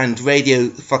cannot stand radio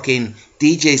fucking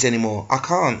DJs anymore. I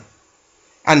can't.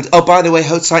 And, oh, by the way,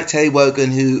 hold tight, Terry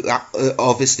Wogan, who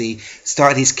obviously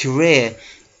started his career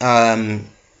on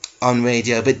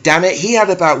radio, but damn it, he had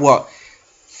about,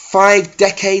 5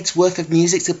 decades worth of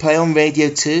music to play on Radio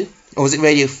 2? Or was it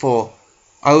Radio 4?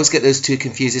 I always get those two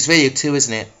confused. It's Radio 2,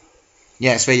 isn't it?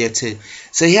 Yeah, it's Radio 2.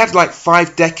 So he had like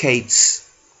 5 decades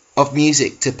of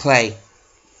music to play.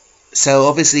 So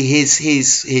obviously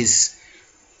his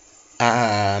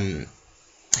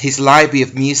library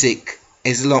of music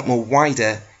is a lot more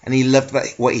wider, and he loved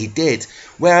what he did.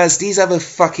 Whereas these other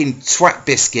fucking twat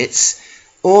biscuits,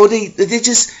 or they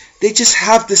just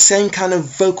have the same kind of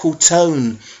vocal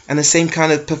tone and the same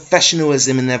kind of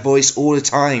professionalism in their voice all the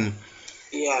time.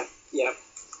 Yeah.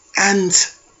 And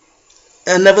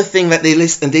another thing that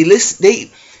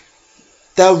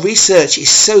their research is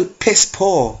so piss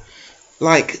poor.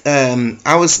 Like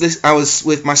I was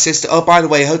with my sister. Oh, by the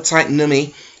way, hold tight,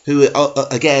 Numi, who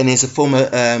again is a former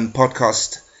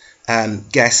podcast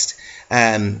guest.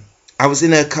 I was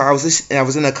in her car. I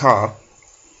was in her car,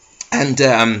 and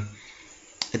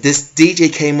this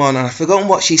DJ came on, and I've forgotten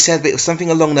what she said, but it was something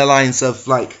along the lines of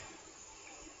like,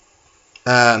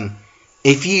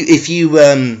 if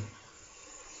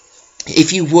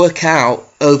you work out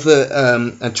over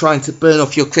and trying to burn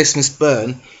off your Christmas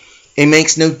burn, it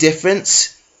makes no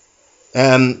difference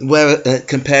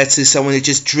compared to someone who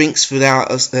just drinks throughout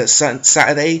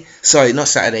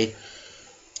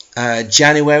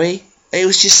January. It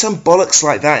was just some bollocks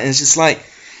like that, and it's just like,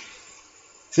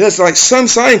 there's like some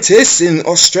scientists in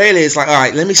Australia is like, all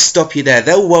right, let me stop you there.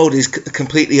 Their world is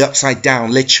completely upside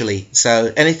down, literally.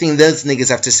 So anything those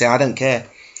niggas have to say, I don't care.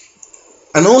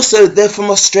 And also, they're from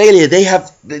Australia.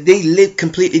 They live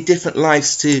completely different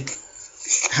lives to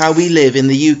how we live in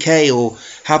the UK or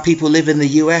how people live in the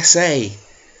USA.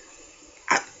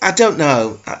 I don't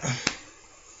know.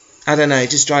 I don't know. It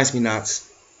just drives me nuts.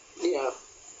 Yeah.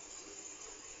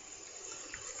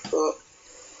 But,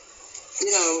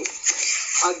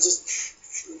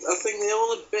 I think the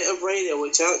only bit of radio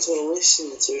which I actually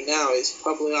listen to now is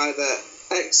probably either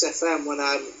XFM when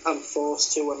I'm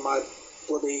forced to when my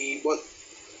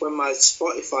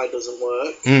Spotify doesn't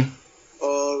work,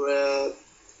 or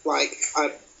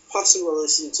I possibly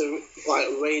listen to like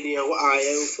Radio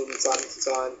IO from time to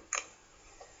time,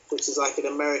 which is like an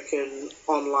American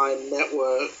online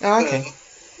network. Oh, okay.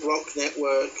 rock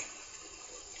network.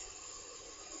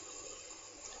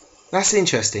 That's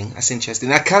interesting.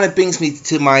 That kind of brings me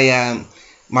to my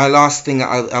my last thing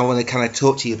that I want to kind of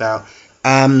talk to you about.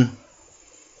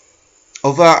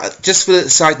 Although, just for a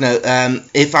side note,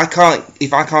 if I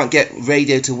can't get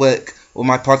radio to work or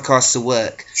my podcast to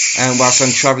work, whilst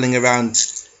I'm traveling around,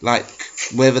 like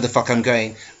wherever the fuck I'm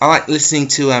going, I like listening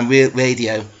to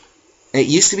radio. It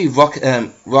used to be Rock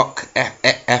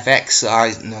FX,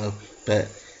 I know, but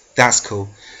that's cool.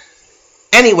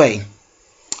 Anyway,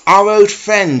 our old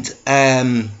friend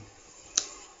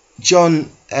John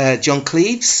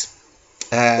Cleves.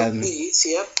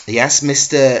 Yes,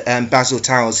 Mr. Basil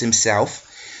Towers himself.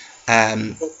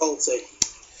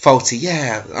 Faulty,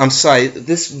 yeah. I'm sorry,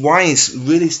 this wine is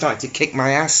really starting to kick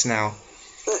my ass now.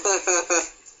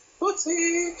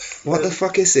 What the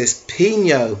fuck is this?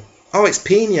 Pinot. Oh, it's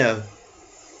Pinot.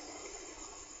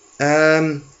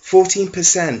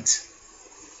 14%.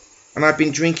 And I've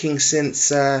been drinking since,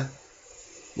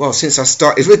 since I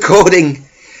started recording.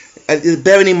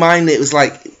 Bearing in mind, it was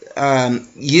like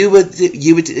you were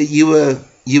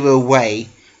away,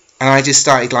 and I just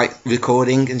started like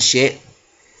recording and shit.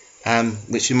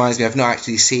 Which reminds me, I've not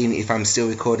actually seen if I'm still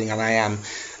recording, and I am.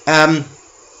 I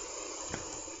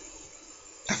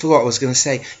forgot what I was gonna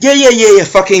say. Yeah.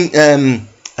 Fucking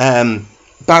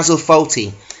Basil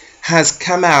Fawlty has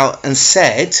come out and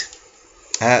said.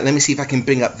 Let me see if I can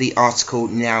bring up the article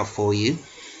now for you.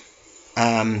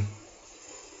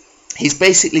 He's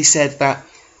basically said that,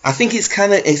 I think it's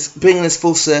bringing us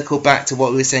full circle back to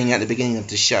what we were saying at the beginning of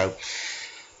the show.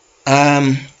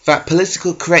 That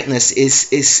political correctness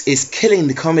is killing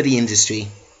the comedy industry.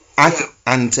 I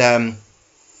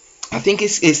think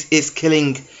it's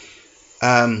killing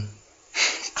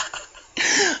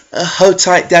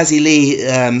Hold-Tight Dazzy Lee,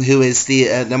 who is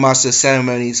the master of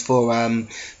ceremonies for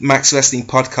Max Wrestling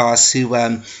Podcast, who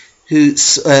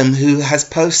has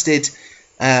posted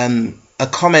a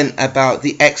comment about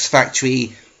the X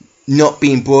Factory not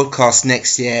being broadcast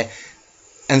next year,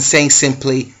 and saying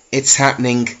simply, "It's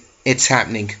happening. It's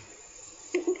happening."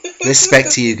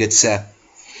 Respect to you, good sir.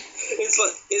 It's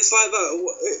like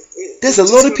that. There's a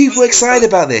lot of people excited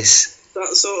about this.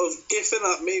 That sort of gif in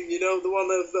that meme, you know, the one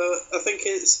of I think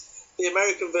it's the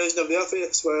American version of The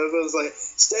Office, where everyone's like,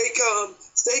 stay calm,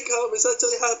 it's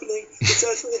actually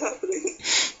happening.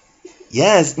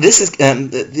 Yes, this is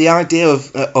the idea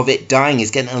of it dying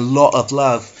is getting a lot of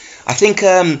love. I think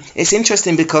it's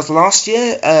interesting because last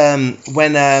year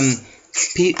when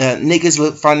niggers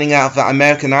were finding out that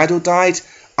American Idol died,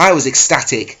 I was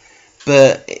ecstatic,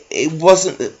 but it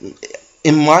wasn't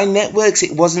in my networks.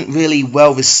 It wasn't really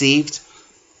well received,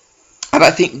 and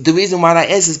I think the reason why that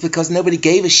is because nobody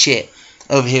gave a shit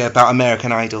over here about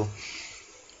American Idol.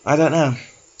 I don't know.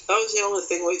 That was the only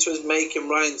thing which was making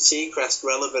Ryan Seacrest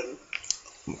relevant.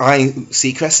 Ryan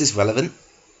Seacrest is relevant.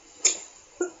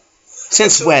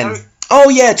 Since when? Oh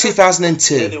yeah,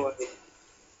 2002. Anyway.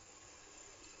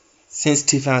 Since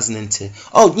 2002.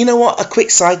 Oh, you know what? A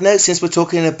quick side note, since we're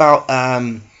talking about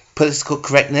political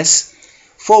correctness.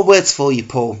 4 words for you,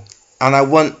 Paul. And I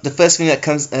want the first thing that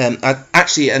comes. I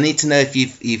need to know if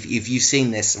you've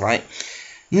seen this, right?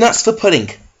 Nuts for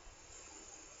pudding.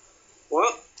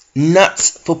 What?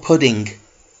 Nuts for pudding.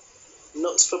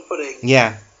 Nuts for pudding.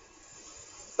 Yeah.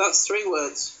 That's 3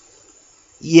 words.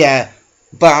 Yeah,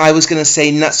 but I was gonna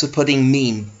say nuts for pudding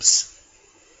memes.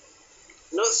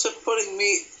 Nuts for pudding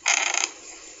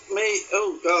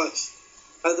oh gosh.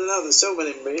 I don't know, there's so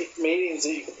many meanings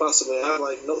that you could possibly have,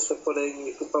 like nuts for pudding,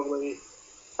 you could probably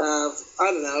have,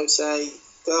 I don't know, say,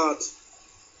 God.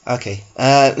 Okay,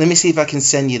 let me see if I can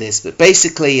send you this, but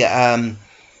basically, for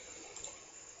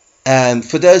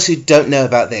those who don't know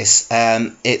about this,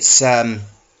 it's,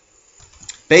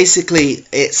 basically,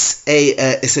 it's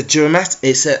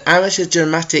an amateur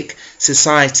dramatic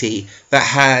society that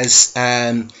has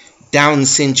Down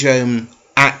syndrome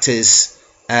actors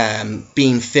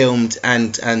being filmed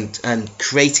and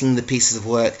creating the pieces of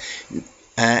work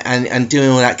and doing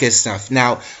all that good stuff.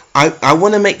 Now, I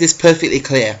want to make this perfectly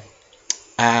clear.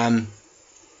 I've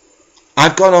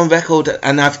gone on record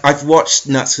and I've watched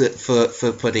Nuts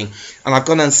for Pudding, and I've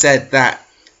gone and said that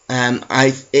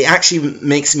it actually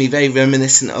makes me very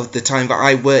reminiscent of the time that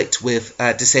I worked with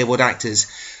disabled actors.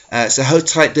 So hold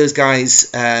tight, those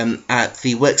guys at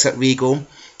the Works at Regal,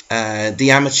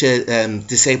 the Amateur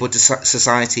Disabled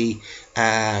Society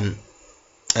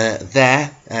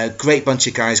there. Great bunch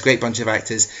of guys, great bunch of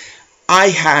actors. I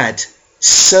had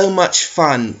so much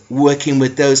fun working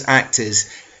with those actors,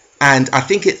 and I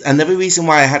think another reason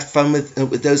why I had fun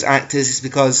with those actors is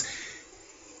because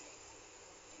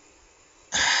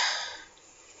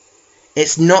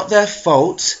it's not their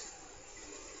fault,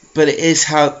 but it is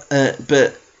how.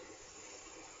 But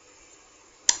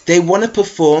they want to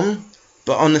perform,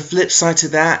 but on the flip side to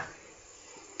that,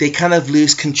 they kind of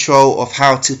lose control of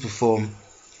how to perform.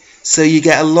 So you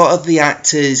get a lot of the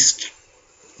actors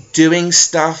doing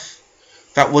stuff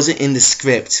that wasn't in the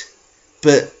script,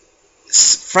 but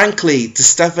frankly, the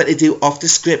stuff that they do off the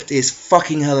script is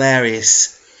fucking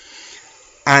hilarious.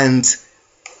 And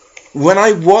when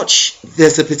I watch,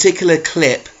 there's a particular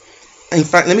clip. In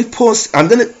fact, let me pause.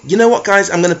 You know what,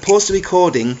 guys? I'm gonna pause the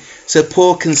recording so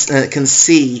Paul can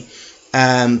see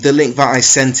the link that I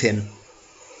sent him.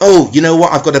 Oh, you know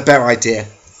what? I've got a better idea.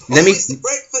 It's the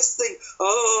breakfast thing.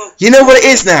 Oh. You know what it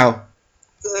is now?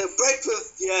 The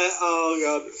breakfast. Yeah. Oh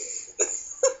god.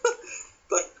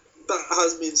 that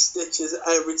has me in stitches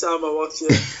every time I watch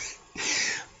it.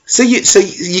 So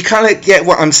you kind of get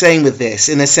what I'm saying with this,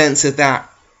 in a sense of that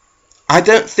I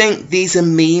don't think these are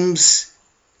memes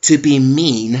to be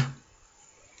mean.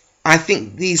 I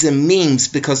think these are memes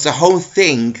because the whole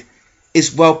thing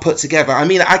is well put together. I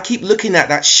mean, I keep looking at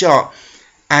that shot,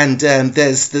 and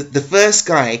there's the first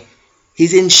guy,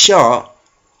 he's in shot,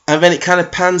 and then it kind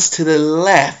of pans to the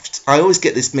left. I always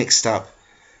get this mixed up.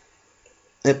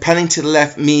 Panning to the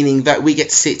left meaning that we get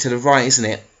to see it to the right, isn't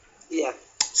it? Yeah.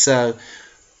 So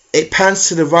it pans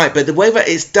to the right, but the way that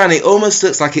it's done, it almost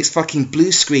looks like it's fucking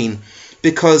blue screen,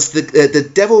 because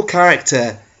the devil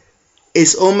character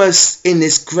is almost in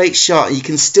this great shot, and you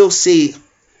can still see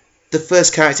the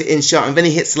first character in shot, and then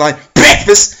he hits the line,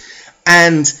 breakfast,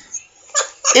 and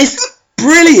it's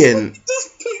brilliant.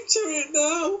 Just picture it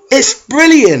now. It's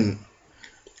brilliant.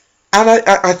 And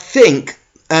I think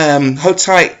hold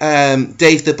tight,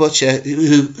 Dave the Butcher,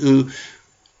 who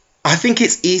I think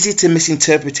it's easy to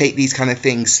misinterpret these kind of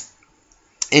things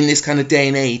in this kind of day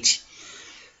and age.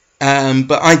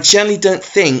 But I generally don't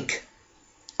think,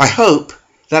 I hope,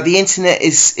 that the internet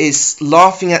is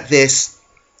laughing at this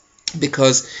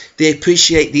because they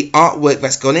appreciate the artwork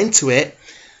that's gone into it,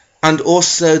 and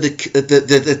also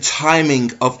the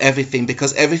timing of everything,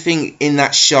 because everything in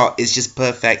that shot is just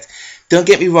perfect. Don't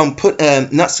get me wrong,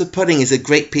 Nuts for Pudding is a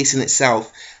great piece in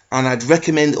itself, and I'd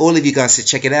recommend all of you guys to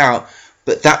check it out.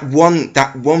 But that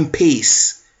one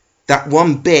piece, that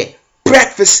one bit,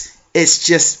 breakfast, it's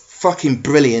just fucking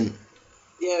brilliant.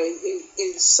 Yeah,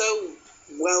 it's so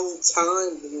well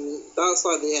timed, and that's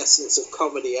like the essence of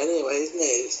comedy anyway, isn't it?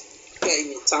 It's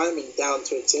getting your timing down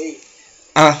to a T.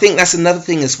 And I think that's another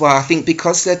thing as well. I think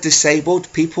because they're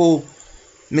disabled, people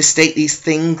mistake these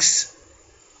things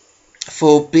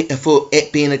for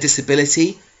it being a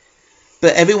disability.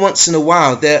 But every once in a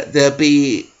while, there'll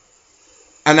be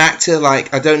an actor,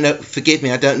 like, I don't know, forgive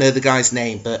me, I don't know the guy's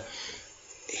name, but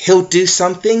he'll do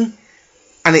something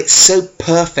and it's so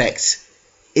perfect.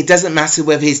 It doesn't matter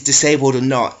whether he's disabled or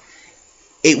not.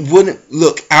 It wouldn't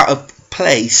look out of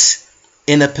place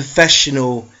in a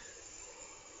professional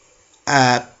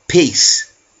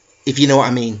piece, if you know what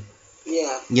I mean.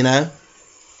 Yeah. You know?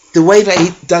 The way that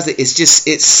he does it is just,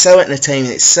 it's so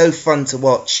entertaining, it's so fun to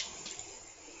watch.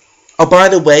 Oh, by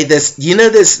the way, there's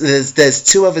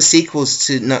two other sequels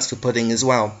to Nuts for Pudding as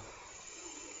well.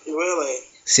 Really?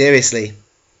 Seriously.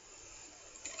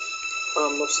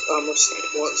 I must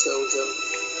watch those.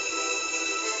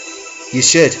 You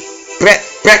should.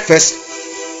 Breakfast.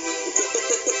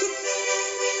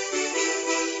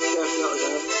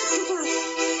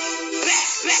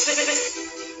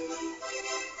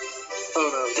 Oh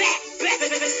no.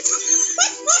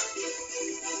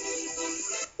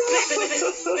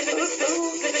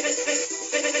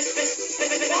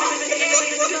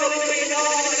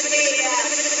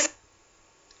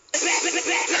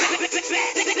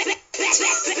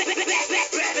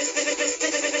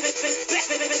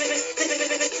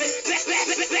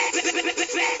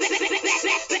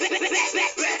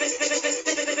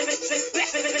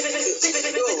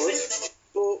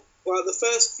 Well, the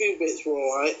first few bits were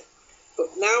alright, but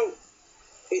now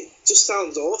it just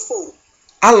sounds awful.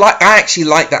 I actually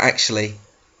like that. Actually,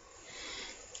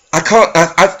 I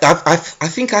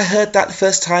think I heard that the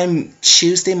first time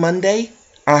Tuesday, Monday.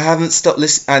 I haven't stopped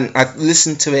listening, and I've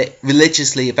listened to it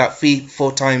religiously about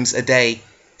 3-4 times a day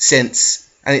since,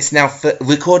 and it's now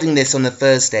recording this on a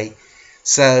Thursday,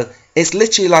 so it's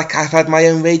literally like I've had my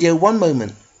own Radio 1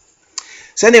 moment.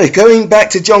 So anyway, going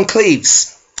back to John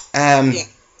Cleves. Yeah.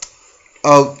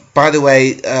 Oh, by the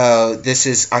way, this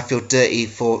is, I feel dirty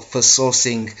for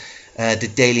sourcing the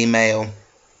Daily Mail.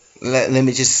 Let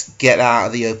me just get out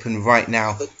of the open right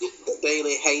now. The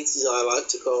Daily Hate, as I like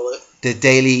to call it.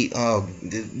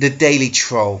 The Daily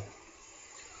Troll.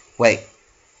 Wait.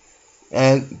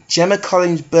 Gemma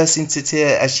Collins bursts into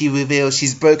tears as she reveals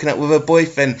she's broken up with her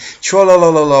boyfriend.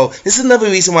 Trollolololo. This is another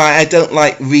reason why I don't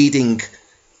like reading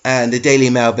the Daily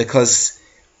Mail, because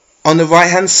on the right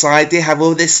hand side they have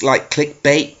all this like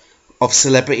clickbait of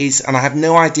celebrities, and I have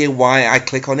no idea why I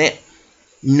click on it.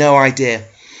 No idea.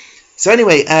 So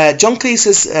anyway, John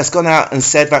Cleese has gone out and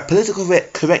said that political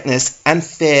correctness and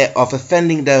fear of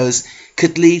offending those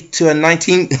could lead to a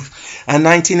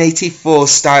 1984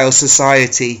 style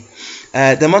society.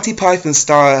 The Monty Python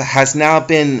star has now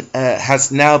been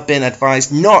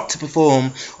advised not to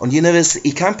perform on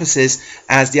university campuses,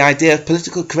 as the idea of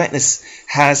political correctness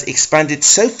has expanded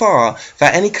so far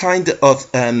that any kind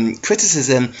of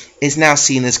criticism is now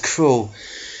seen as cruel.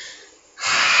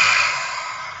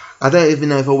 I don't even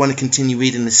know if I want to continue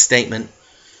reading this statement.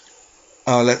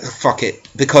 Oh, fuck it,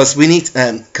 because we need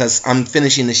because I'm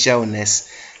finishing the show on this,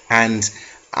 and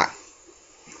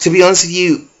to be honest with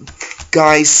you,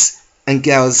 guys and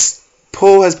girls,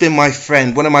 Paul has been my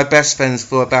friend, one of my best friends,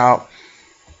 for about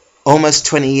almost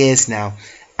 20 years now,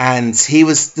 and he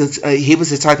was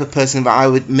the type of person that I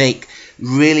would make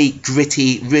really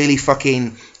gritty, really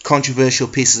fucking controversial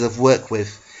pieces of work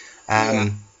with.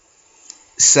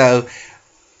 So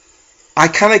I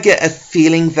kind of get a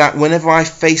feeling that whenever I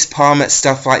face palm at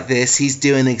stuff like this, he's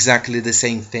doing exactly the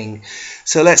same thing.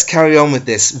 So let's carry on with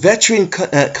this. Veteran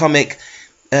comic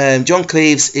John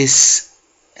Cleese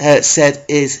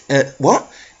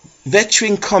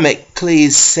Veteran comic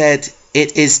Cleese said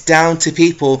it is down to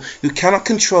people who cannot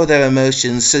control their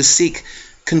emotions, so seek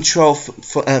to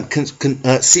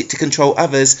control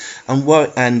others, and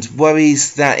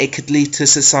worries that it could lead to a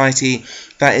society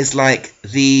that is like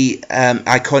the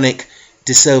iconic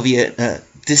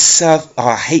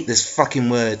I hate this fucking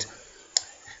word.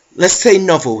 Let's say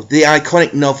novel, the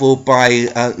iconic novel by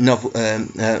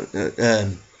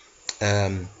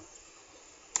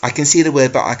I can see the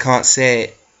word but I can't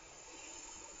say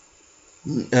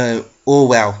it.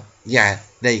 Orwell. Yeah,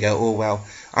 there you go, Orwell.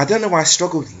 I don't know why I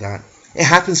struggled with that. It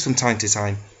happens from time to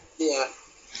time. Yeah.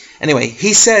 Anyway,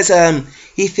 he says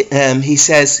he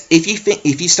says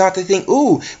if you start to think,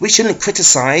 ooh, we shouldn't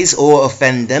criticize or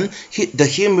offend them, the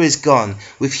humor is gone.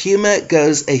 With humor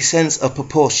goes a sense of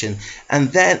proportion,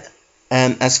 and then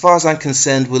as far as I'm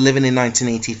concerned, we're living in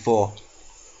 1984.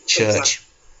 Church.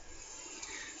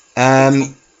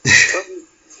 Exactly.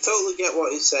 Totally get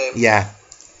what he's saying. Yeah.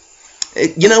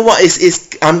 You know what?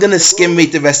 I'm going to skim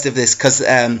read the rest of this, because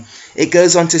it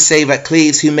goes on to say that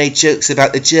Cleves, who made jokes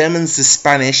about the Germans, the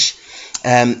Spanish,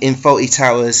 in Fawlty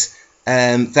Towers,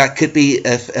 that could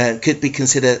be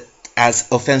considered as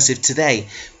offensive today.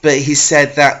 But he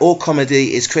said that all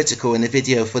comedy is critical in the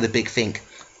video for The Big Think.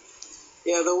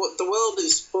 Yeah, the world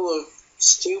is full of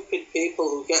stupid people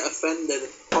who get offended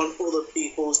on other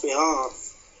people's behalf.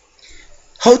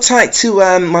 Hold tight to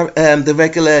the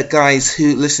regular guys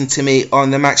who listen to me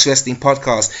on the Max Wrestling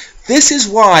podcast. This is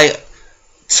why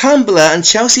Tumblr and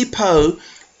Chelsea Poe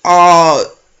are...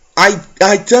 I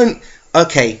don't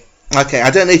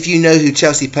know if you know who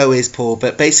Chelsea Poe is, Paul,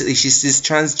 but basically she's this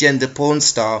transgender porn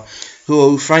star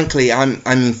who, frankly, I'm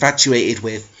infatuated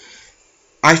with.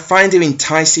 I find her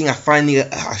enticing. I find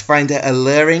her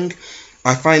alluring.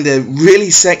 I find her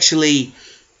really sexually...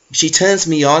 She turns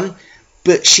me on.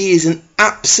 But she is an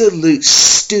absolute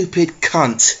stupid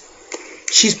cunt.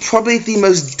 She's probably the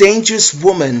most dangerous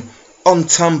woman on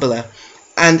Tumblr.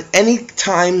 And any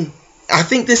time, I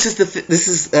think this is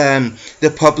the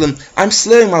problem. I'm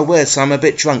slurring my words, so I'm a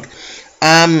bit drunk.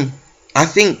 I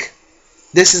think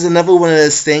this is another one of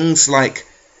those things like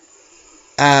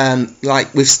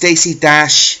with Stacey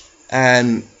Dash,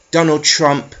 Donald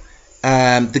Trump,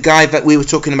 the guy that we were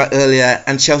talking about earlier,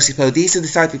 and Chelsea Poe. These are the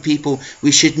type of people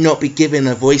we should not be giving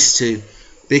a voice to,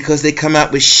 because they come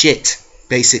out with shit,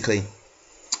 basically.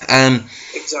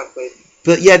 Exactly.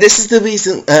 But yeah, this is the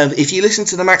reason. If you listen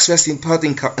to the Max Wrestling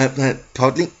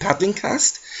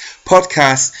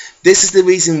podcast, this is the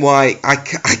reason why I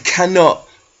cannot.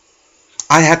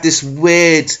 I have this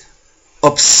weird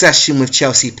obsession with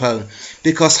Chelsea Poe,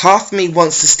 because half of me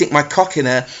wants to stick my cock in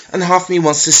her, and half of me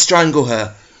wants to strangle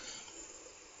her.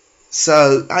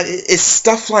 So it's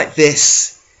stuff like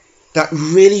this that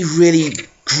really, really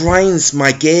grinds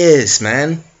my gears,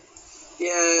 man.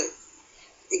 Yeah,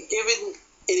 giving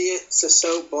idiots a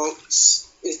soapbox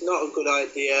is not a good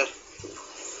idea.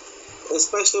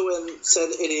 Especially when said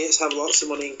idiots have lots of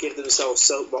money and give themselves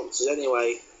soapboxes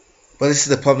anyway. Well, this is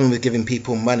the problem with giving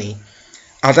people money.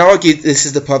 I'd argue this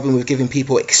is the problem with giving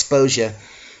people exposure.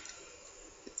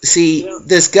 See,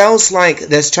 there's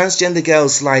transgender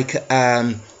girls like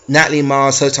Natalie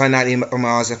Mars, Hotel Natalie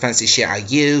Mars, I fancy shit out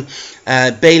of you,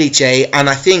 Bailey J, and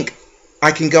I think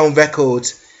I can go on record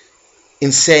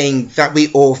in saying that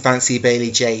we all fancy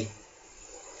Bailey J.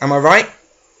 Am I right?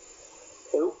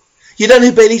 Who? You don't know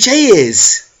who Bailey J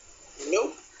is?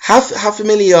 Nope. How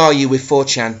familiar are you with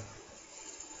 4chan?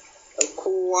 I'm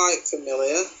quite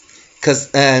familiar. Because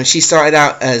she started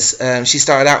out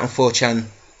on 4chan.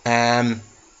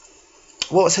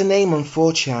 What was her name on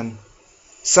 4chan?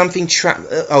 Something trap.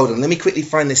 Hold on, let me quickly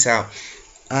find this out.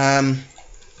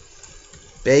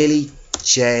 Bailey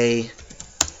J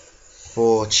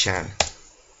 4chan.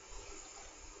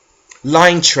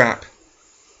 Line Trap.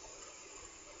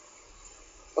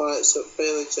 Alright, so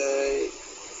Bailey J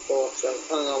 4chan.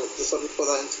 Hang on, just let me put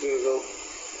that into Google.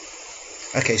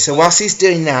 Okay, so whilst he's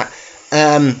doing that,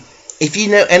 if you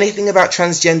know anything about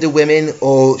transgender women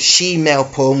or she-male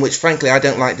porn, which frankly I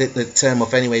don't like the term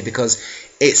of anyway, because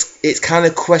it's kind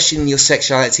of questioning your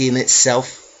sexuality in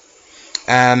itself.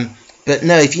 But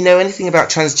no, if you know anything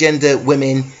about transgender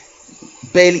women,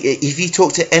 Bailey, if you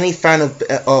talk to any fan of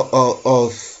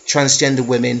transgender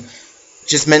women,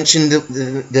 just mention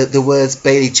the words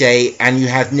Bailey J and you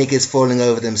have niggers falling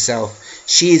over themselves.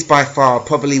 She is by far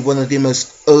probably one of the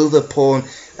most over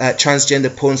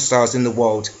transgender porn stars in the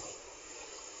world.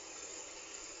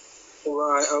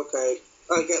 Right, okay.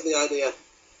 I get the idea.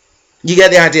 You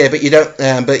get the idea, but you don't.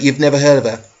 But you've never heard of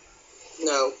her.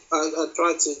 No, I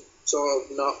tried to sort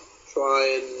of not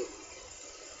try and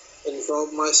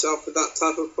involve myself with that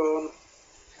type of porn.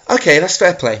 Okay, that's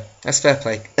fair play.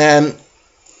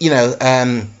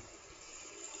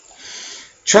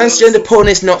 Transgender porn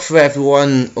is not for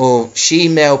everyone, or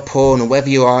she-male porn, or whatever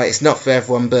you are, it's not for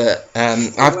everyone. But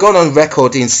I've gone on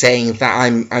record in saying that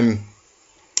I'm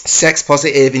sex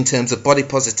positive in terms of body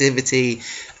positivity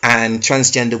and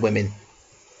transgender women.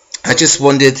 I just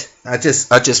wondered. I don't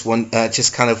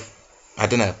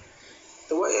know.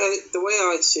 The way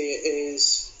I see it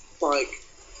is like,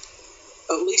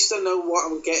 at least I know what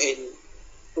I'm getting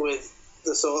with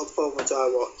the sort of porn that I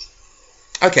watch.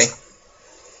 Okay.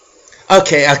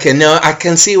 No, I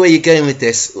can see where you're going with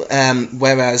this.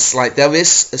 Whereas, like, there is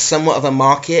somewhat of a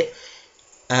market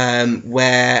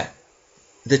where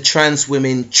the trans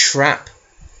women trap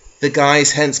the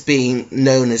guys, hence being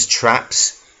known as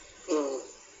traps.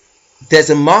 There's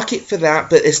a market for that,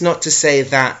 but it's not to say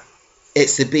that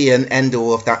it's the be and end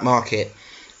all of that market.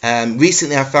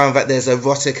 Recently I found that there's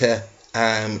erotica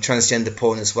transgender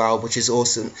porn as well, which is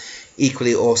awesome,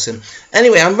 equally awesome.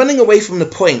 Anyway, I'm running away from the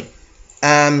point.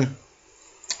 The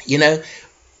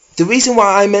reason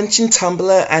why I mentioned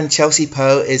Tumblr and Chelsea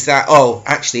Poe is that,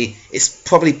 actually, it's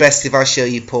probably best if I show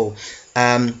you Paul.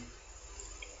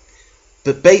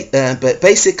 But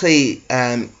basically,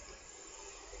 I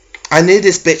knew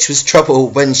this bitch was trouble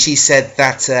when she said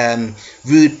that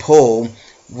Rude Paul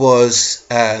was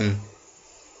a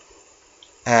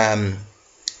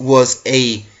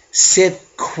civ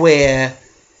queer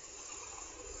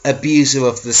abuser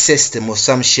of the system or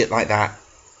some shit like that.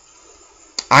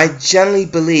 I generally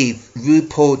believe Rude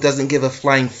Paul doesn't give a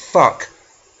flying fuck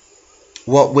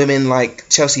what women like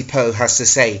Chelsea Poe has to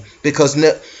say, because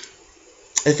the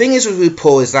thing is with Rude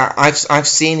Paul is that I've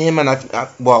seen him, and I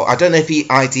don't know if he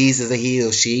IDs as a he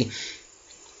or she.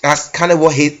 That's kind of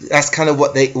what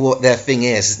their thing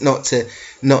is, not to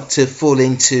fall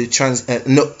into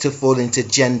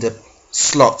gender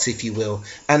slots, if you will,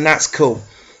 and that's cool,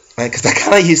 because I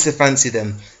kind of used to fancy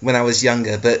them when I was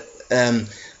younger, but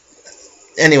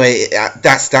anyway,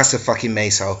 that's a fucking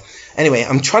mayshole. Anyway,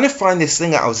 I'm trying to find this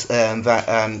thing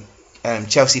that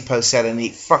Chelsea Poe said, and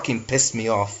it fucking pissed me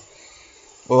off.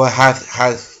 Or have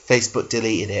Facebook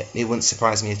deleted it. It wouldn't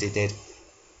surprise me if they did.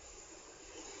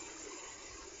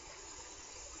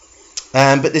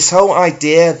 But this whole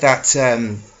idea that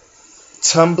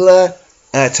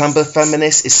Tumblr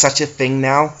feminist is such a thing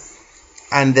now,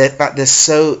 and that they're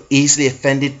so easily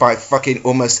offended by fucking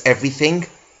almost everything.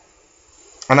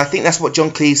 And I think that's what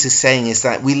John Cleese is saying, is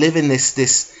that we live in this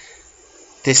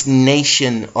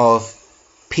nation of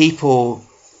people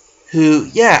who,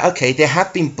 they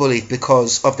have been bullied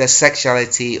because of their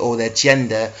sexuality or their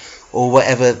gender or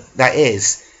whatever that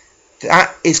is.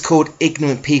 That is called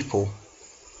ignorant people.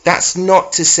 That's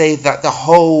not to say that the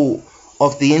whole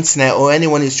of the internet or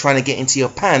anyone who's trying to get into your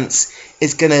pants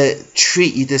is going to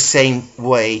treat you the same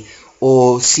way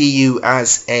or see you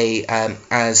as a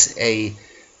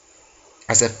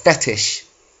fetish.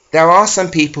 There are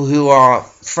some people who are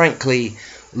frankly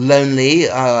lonely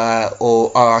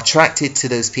or are attracted to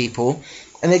those people,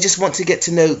 and they just want to get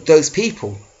to know those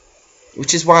people,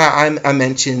 which is why I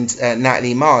mentioned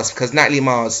Natalie Mars, because Natalie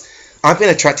Mars, I've been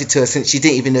attracted to her since she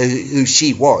didn't even know who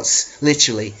she was,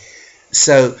 literally.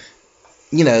 So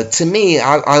you know, to me,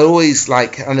 I always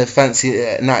fancy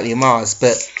Natalie Mars,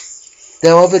 but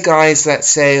there are other guys that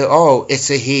say, oh, it's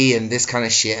a he and this kind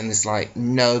of shit, and it's like,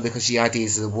 no, because she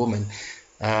ideas is a woman.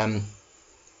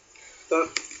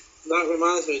 That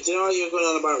reminds me, do you know how you're going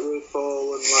on about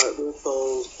RuPaul and like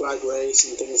RuPaul's Drag Race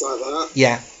and things like that?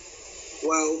 Yeah.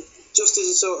 Well, just as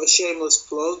a sort of shameless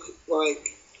plug,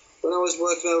 like when I was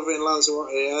working over in Lanzarote,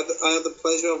 I had the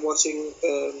pleasure of watching.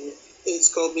 It's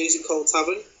called Music Hall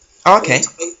Tavern. Oh, okay.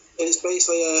 It's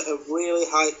basically a really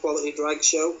high quality drag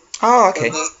show. Oh, okay.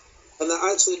 And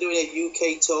they're actually doing a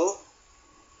UK tour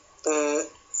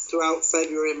throughout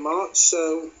February and March.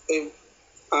 So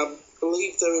I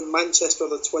believe they're in Manchester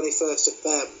on the 21st of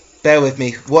Feb. Bear with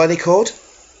me. What are they called?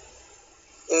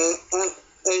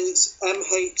 It's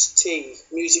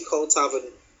MHT, Music Hall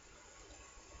Tavern.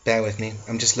 Bear with me.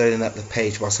 I'm just loading up the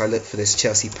page whilst I look for this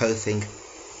Chelsea Poe thing.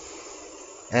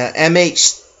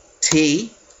 MHT.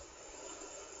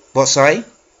 What, sorry?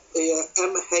 Yeah,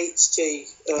 MHT.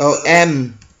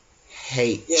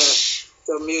 MH. Yeah,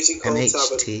 the Music Hall Tavern.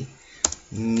 MHT.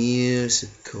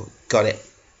 Musical. Got it.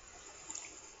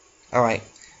 Alright.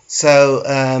 So,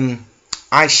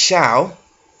 I shall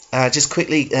just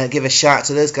quickly give a shout out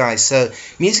to those guys. So,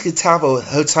 Musical Tavern,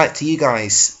 hold tight to you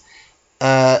guys.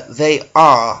 They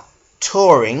are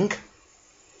touring.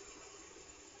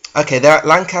 Okay, they're at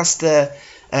Lancaster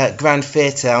Grand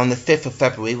Theatre on the 5th of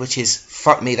February, which is,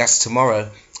 fuck me, that's tomorrow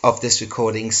of this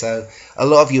recording. So, a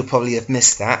lot of you probably have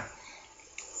missed that.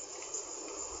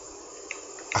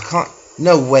 I can't,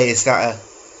 no way is that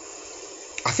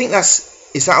I think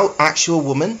is that an actual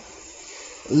woman?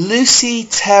 Lucy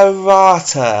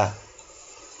Terrata.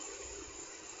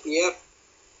 Yep.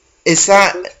 Is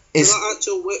that... They're not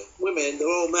actual women, they're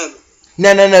all men.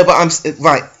 No, but I'm...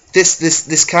 Right,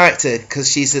 this character,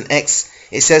 because she's an ex...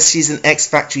 It says she's an X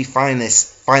Factory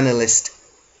finalist.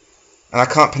 And I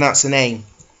can't pronounce her name.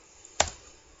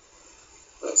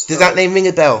 Does that name ring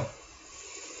a bell?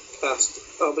 Cast.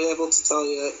 I'll be able to tell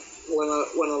you when I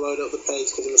load up the page,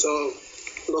 because I'm sort of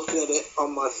looking at it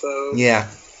on my phone. Yeah.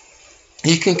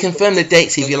 You can confirm the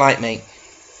dates if you like, mate.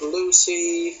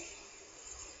 Lucy.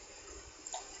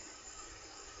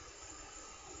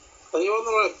 Are you on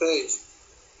the right page?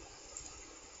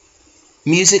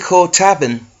 Music Hall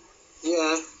Tavern.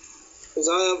 Yeah. Because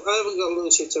I haven't got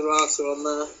Lucy Terrata on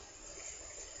there.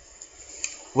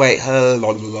 Wait, I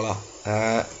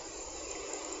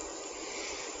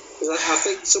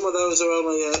think some of those are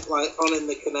only on in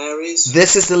the Canaries.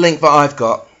 This is the link that I've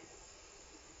got.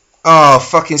 Oh,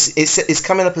 fucking... It's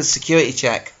coming up as a security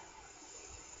check.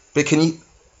 But can you...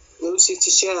 Lucy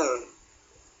Teixeira.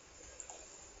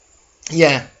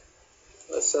 Yeah.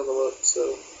 Let's have a look.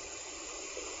 So.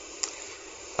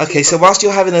 Okay, so whilst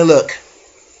you're having a look,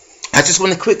 I just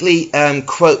want to quickly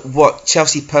quote what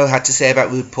Chelsea Poe had to say about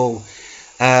RuPaul.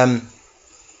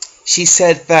 She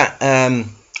said that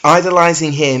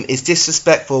idolizing him is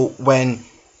disrespectful when...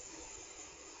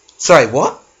 Sorry,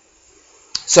 what?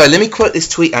 Sorry, let me quote this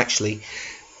tweet actually.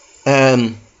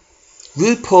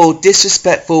 RuPaul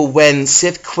disrespectful when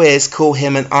Civ queers call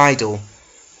him an idol.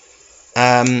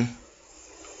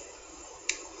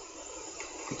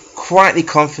 Quietly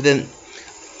confident.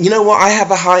 You know what? I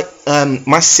have a high...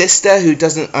 my sister, who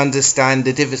doesn't understand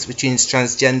the difference between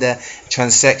transgender and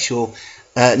transsexual,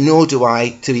 nor do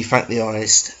I, to be frankly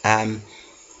honest.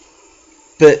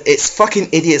 But it's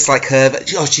fucking idiots like her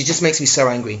that... Oh, she just makes me so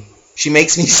angry. She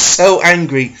makes me so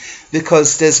angry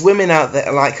because there's women out there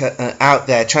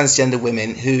transgender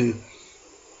women who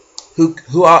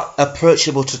are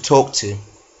approachable to talk to.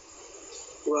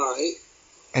 Right.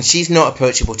 And she's not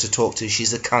approachable to talk to.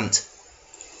 She's a cunt.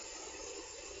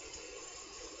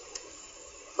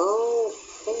 Oh,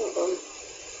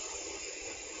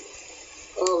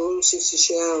 Lucy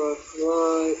Teixeira.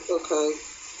 Right. Okay.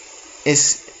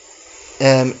 Is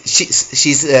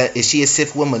she a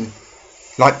Civ woman?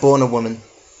 Like born a woman?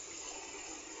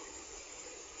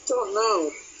 Don't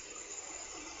know.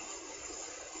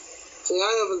 See,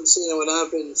 I haven't seen her when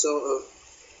I've been sort of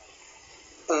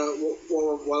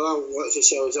while I watch the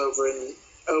shows over in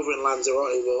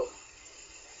Lanzarote, but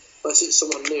unless it's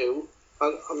someone new,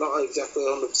 I'm not exactly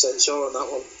 100% sure on that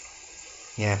one.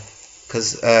 Yeah,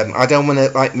 because I don't want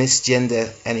to misgender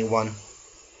anyone.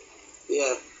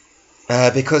 Yeah.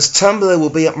 Because Tumblr will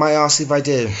be up my arse if I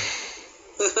do.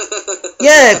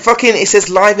 Yeah, fucking, it says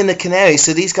live in the Canaries,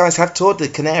 so these guys have toured the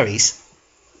Canaries.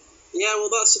 Yeah,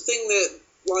 well, that's the thing that,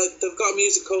 they've got a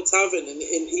Music Hall Tavern in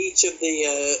each of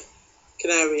the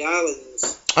Canary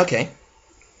Islands. Okay.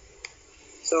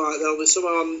 So, there'll be some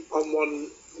on one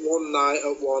night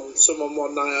at one, some on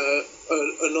one night at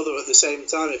another at the same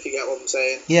time, if you get what I'm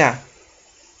saying. Yeah.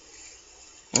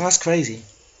 That's crazy.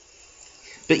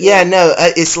 But yeah, no,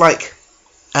 it's like,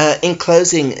 in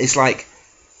closing, it's like,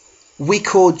 we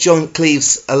call John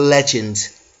Cleese a legend.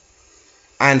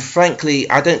 And frankly,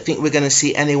 I don't think we're going to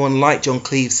see anyone like John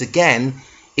Cleese again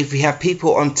if we have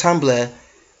people on Tumblr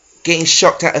getting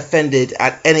shocked at, offended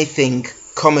at anything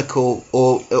comical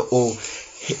or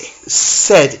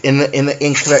said in the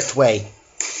incorrect way.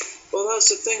 Well, that's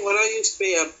the thing. When I used to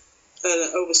be an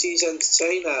overseas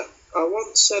entertainer, I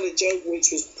once said a joke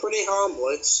which was pretty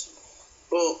harmless,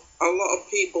 but a lot of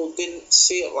people didn't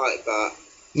see it like that.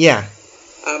 Yeah.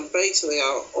 And basically,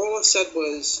 all I said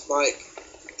was, like,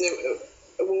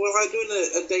 we were like doing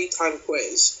a daytime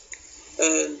quiz,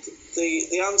 and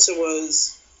the answer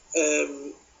was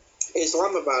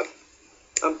Islamabad.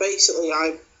 And basically,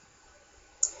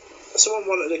 someone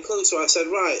wanted a clue, so I said,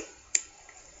 right,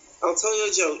 I'll tell you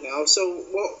a joke now. So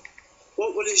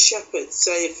what would a shepherd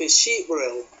say if his sheep were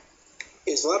ill?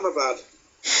 Islamabad.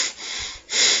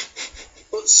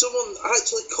 But someone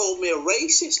actually called me a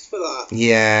racist for that.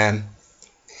 Yeah.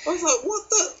 I was like, what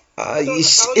the?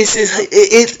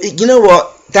 You know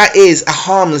what? That is a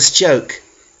harmless joke.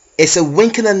 It's a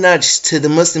wink and a nudge to the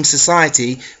Muslim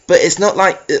society, but it's not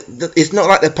like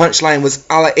the punchline was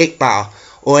Allah Akbar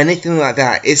or anything like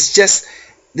that. It's just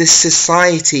this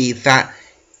society that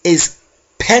is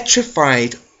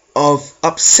petrified of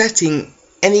upsetting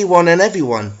anyone and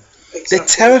everyone. Exactly. They're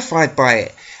terrified by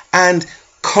it. And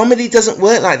comedy doesn't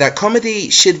work like that. Comedy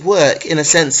should work in a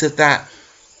sense of that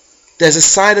there's a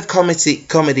side of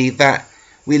comedy that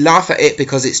we laugh at it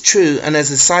because it's true, and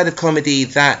there's a side of comedy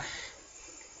that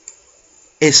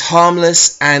is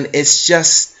harmless and it's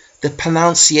just the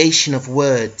pronunciation of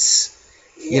words.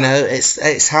 Yeah. You know,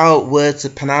 it's how words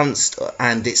are pronounced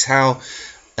and it's how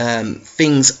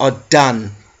things are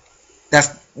done. That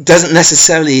doesn't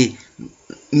necessarily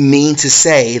mean to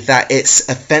say that it's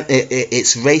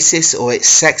racist or it's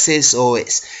sexist or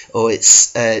it's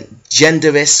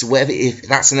genderist, whatever, if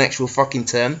that's an actual fucking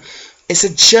term. It's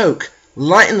a joke.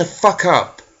 Lighten the fuck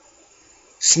up.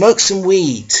 Smoke some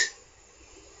weed.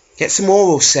 Get some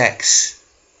oral sex.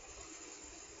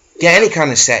 Get any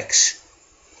kind of sex.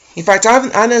 In fact,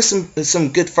 I know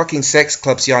some good fucking sex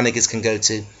clubs y'all niggas can go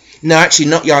to. No, actually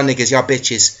not y'all niggas, y'all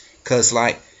bitches. Cause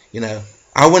like, you know,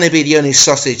 I want to be the only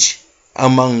sausage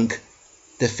among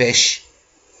the fish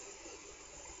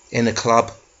in the club.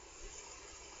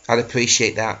 I'd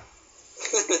appreciate that.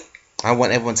 I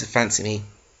want everyone to fancy me.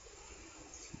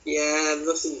 Yeah,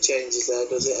 nothing changes there,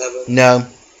 does it ever? No.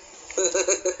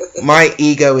 My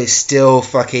ego is still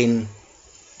fucking...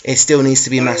 It still needs to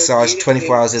be massaged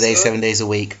 24 hours a day, 7 days a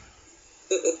week.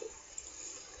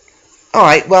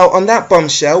 Alright, well, on that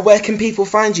bombshell, where can people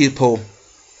find you, Paul?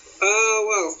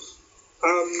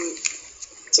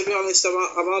 To be honest, I'm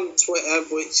on Twitter,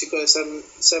 which you're going to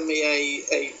send me a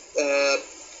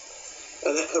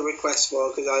request for,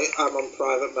 because I'm on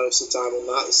private most of the time on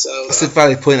that. So that's a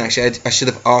valid point. Actually, I should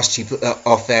have asked you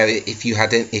off air if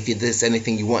there's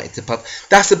anything you wanted to pub.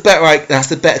 That's a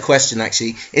better question.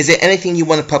 Actually, is there anything you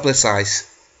want to publicise?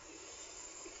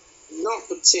 Not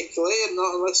particularly, and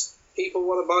not unless people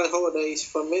want to buy holidays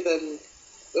from me. Then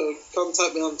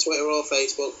contact me on Twitter or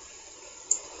Facebook.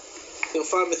 You'll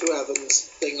find me through Evan's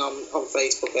thing on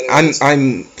Facebook. Anyways.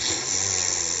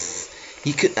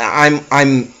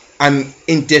 I'm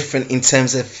indifferent in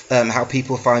terms of how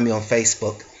people find me on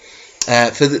Facebook,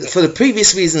 for the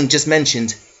previous reason just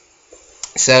mentioned.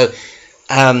 So,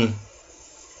 are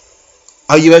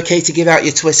you okay to give out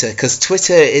your Twitter? Because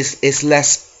Twitter is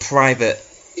less private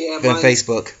than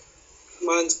Facebook.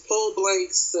 Mine's Paul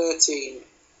Blades 13.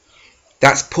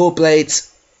 That's Paul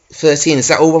Blades 13. Is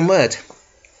that all one word?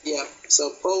 Yeah.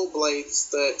 So Paul Blades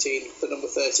 13, the number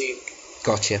 13.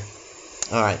 Gotcha.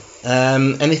 All right.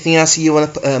 Anything else you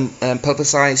want to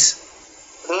publicise?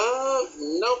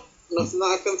 Nope. Nothing that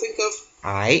I can think of.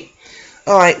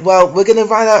 All right. Well, we're going to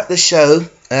write out the show,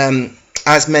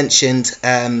 as mentioned,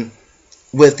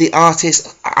 with the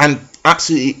artist. I'm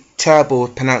absolutely terrible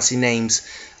with pronouncing names.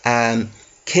 Kinder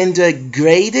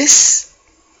Gradis.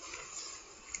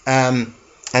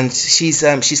 And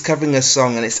she's covering a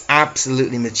song, and it's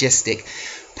absolutely majestic.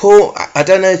 Paul, I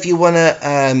don't know if you wanna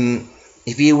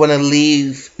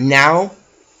leave now,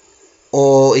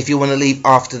 or if you wanna leave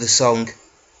after the song.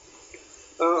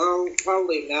 I'll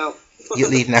leave now. You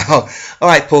leave now. All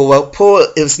right, Paul. Well, Paul,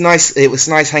 it was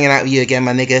nice hanging out with you again,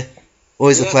 my nigga.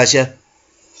 Always a pleasure.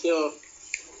 Sure.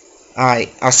 All right,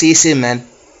 I'll see you soon, man.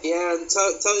 Yeah, and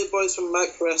tell your boys from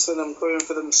Mac Wrestling I'm coming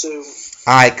for them soon.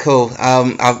 Alright, cool.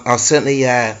 I'll certainly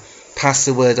pass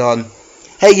the word on.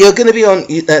 Hey, you're going to be on.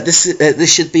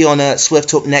 This should be on Swerve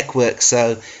Talk Network,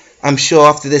 so I'm sure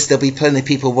after this there'll be plenty of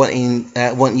people wanting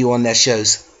you on their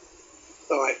shows.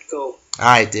 Alright, cool.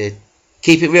 Alright, dude.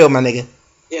 Keep it real, my nigga.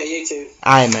 Yeah, you too.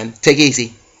 Alright, man. Take it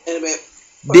easy. In a bit.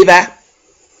 Be back.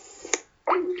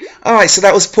 Alright, so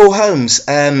that was Paul Holmes.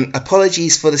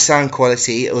 Apologies for the sound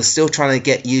quality. I was still trying to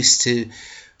get used to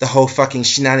the whole fucking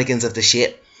shenanigans of the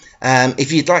shit.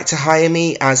 If you'd like to hire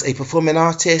me as a performing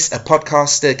artist, a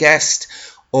podcaster guest,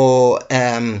 or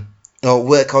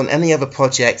work on any other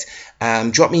project,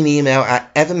 drop me an email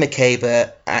at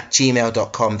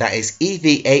evanmakeba@gmail.com. That is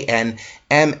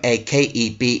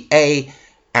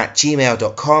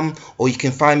EVANMAKEBA@gmail.com. Or you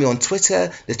can find me on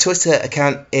Twitter. The Twitter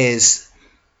account is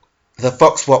the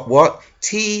Fox What What,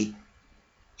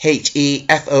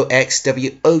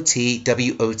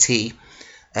 THEFOXWOTWOT.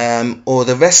 Or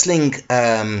the wrestling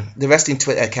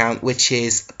Twitter account, which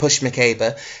is Push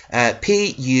Makeba,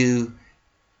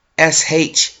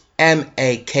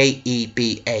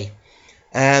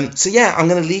 PUSHMAKEBA. So yeah, I'm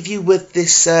gonna leave you with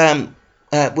this song.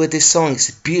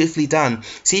 It's beautifully done.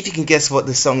 See if you can guess what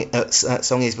the song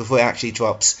is before it actually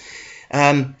drops.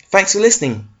 Thanks for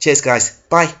listening. Cheers, guys.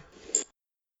 Bye.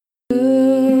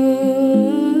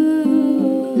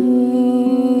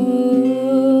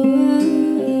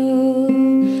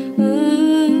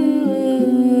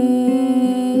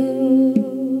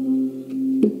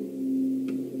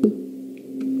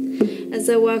 As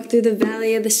I walk through the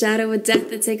valley of the shadow of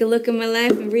death, I take a look at my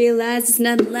life and realize there's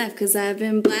nothing left. Cause I've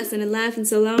been blasting and laughing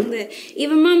so long that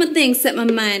even mama thinks that my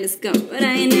mind is gone. But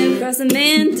I ain't never crossed a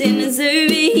man, didn't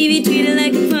deserve it. He be treated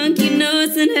like a punk, you know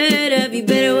it's unheard of. You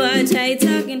better watch how you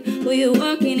talking, who you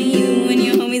walking, and you and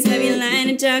your homies have your line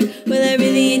of talk. Well, I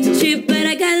really ain't your trip, but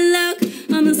I got luck.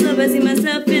 On the slope, I see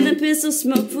myself in the pistol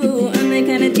smoke. Fool, I'm the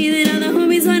kind of G that all the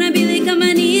homies wanna be like on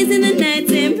my knees in the night,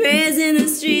 saying prayers in the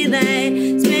street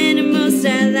light. Spending most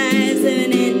our lives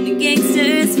living in a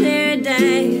gangster's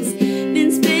paradise. Been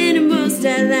spending most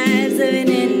our lives living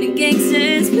in a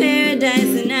gangster's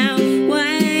paradise. And now,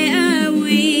 why are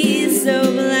we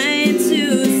so blind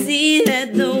to see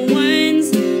that the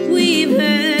ones we've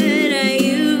hurt are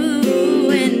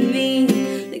you and me?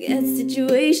 Look at the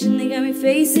situation they got me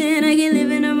facing. I can't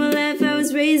live a normal life. I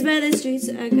was raised by the streets,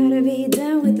 so I gotta be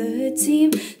down with the hood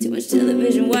team. Too much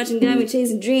television watching got me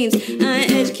chasing dreams. I'm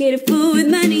an educated fool with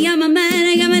money on my mind.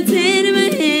 I got my tan in my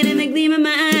head and the gleam in my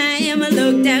eye. I'm a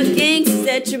looked out gangster,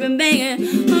 that tripping banger.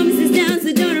 Homies is down,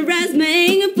 so don't arouse my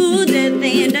anger. Fool, that thing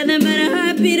ain't nothing but a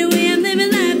heartbeat away. I'm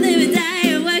living life, live or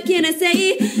die. What can I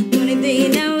say? 23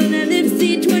 now with a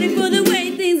lipstick, 24 the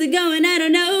way things are going. I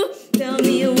don't know. Tell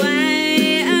me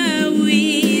why are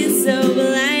we so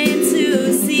blind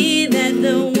to see that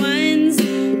the ones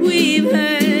we've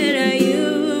hurt are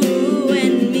you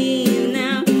and me?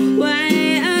 Now,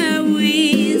 why are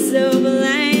we so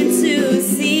blind to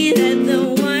see that the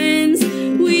ones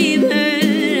we've hurt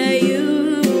are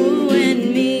you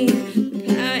and me?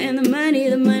 The power and the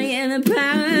money and the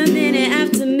power. Minute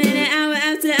after minute, hour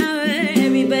after hour,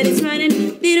 everybody's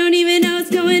running. They don't even know what's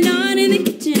going on in the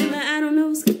kitchen, but I don't know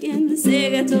what's cooking. They say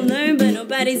I got to learn, but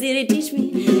nobody's here to teach me.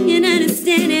 And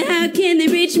understand it, how can they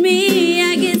reach me?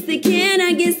 I guess they can,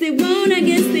 I guess they won't, I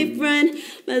guess they front.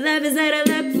 My life is out of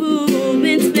luck, fool.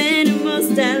 Been spending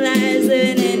most our lives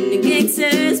living in a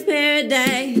gangster's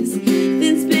paradise.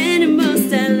 Been spending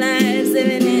most our lives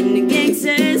living in a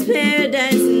gangster's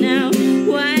paradise. Now,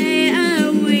 why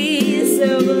are we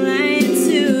so blind?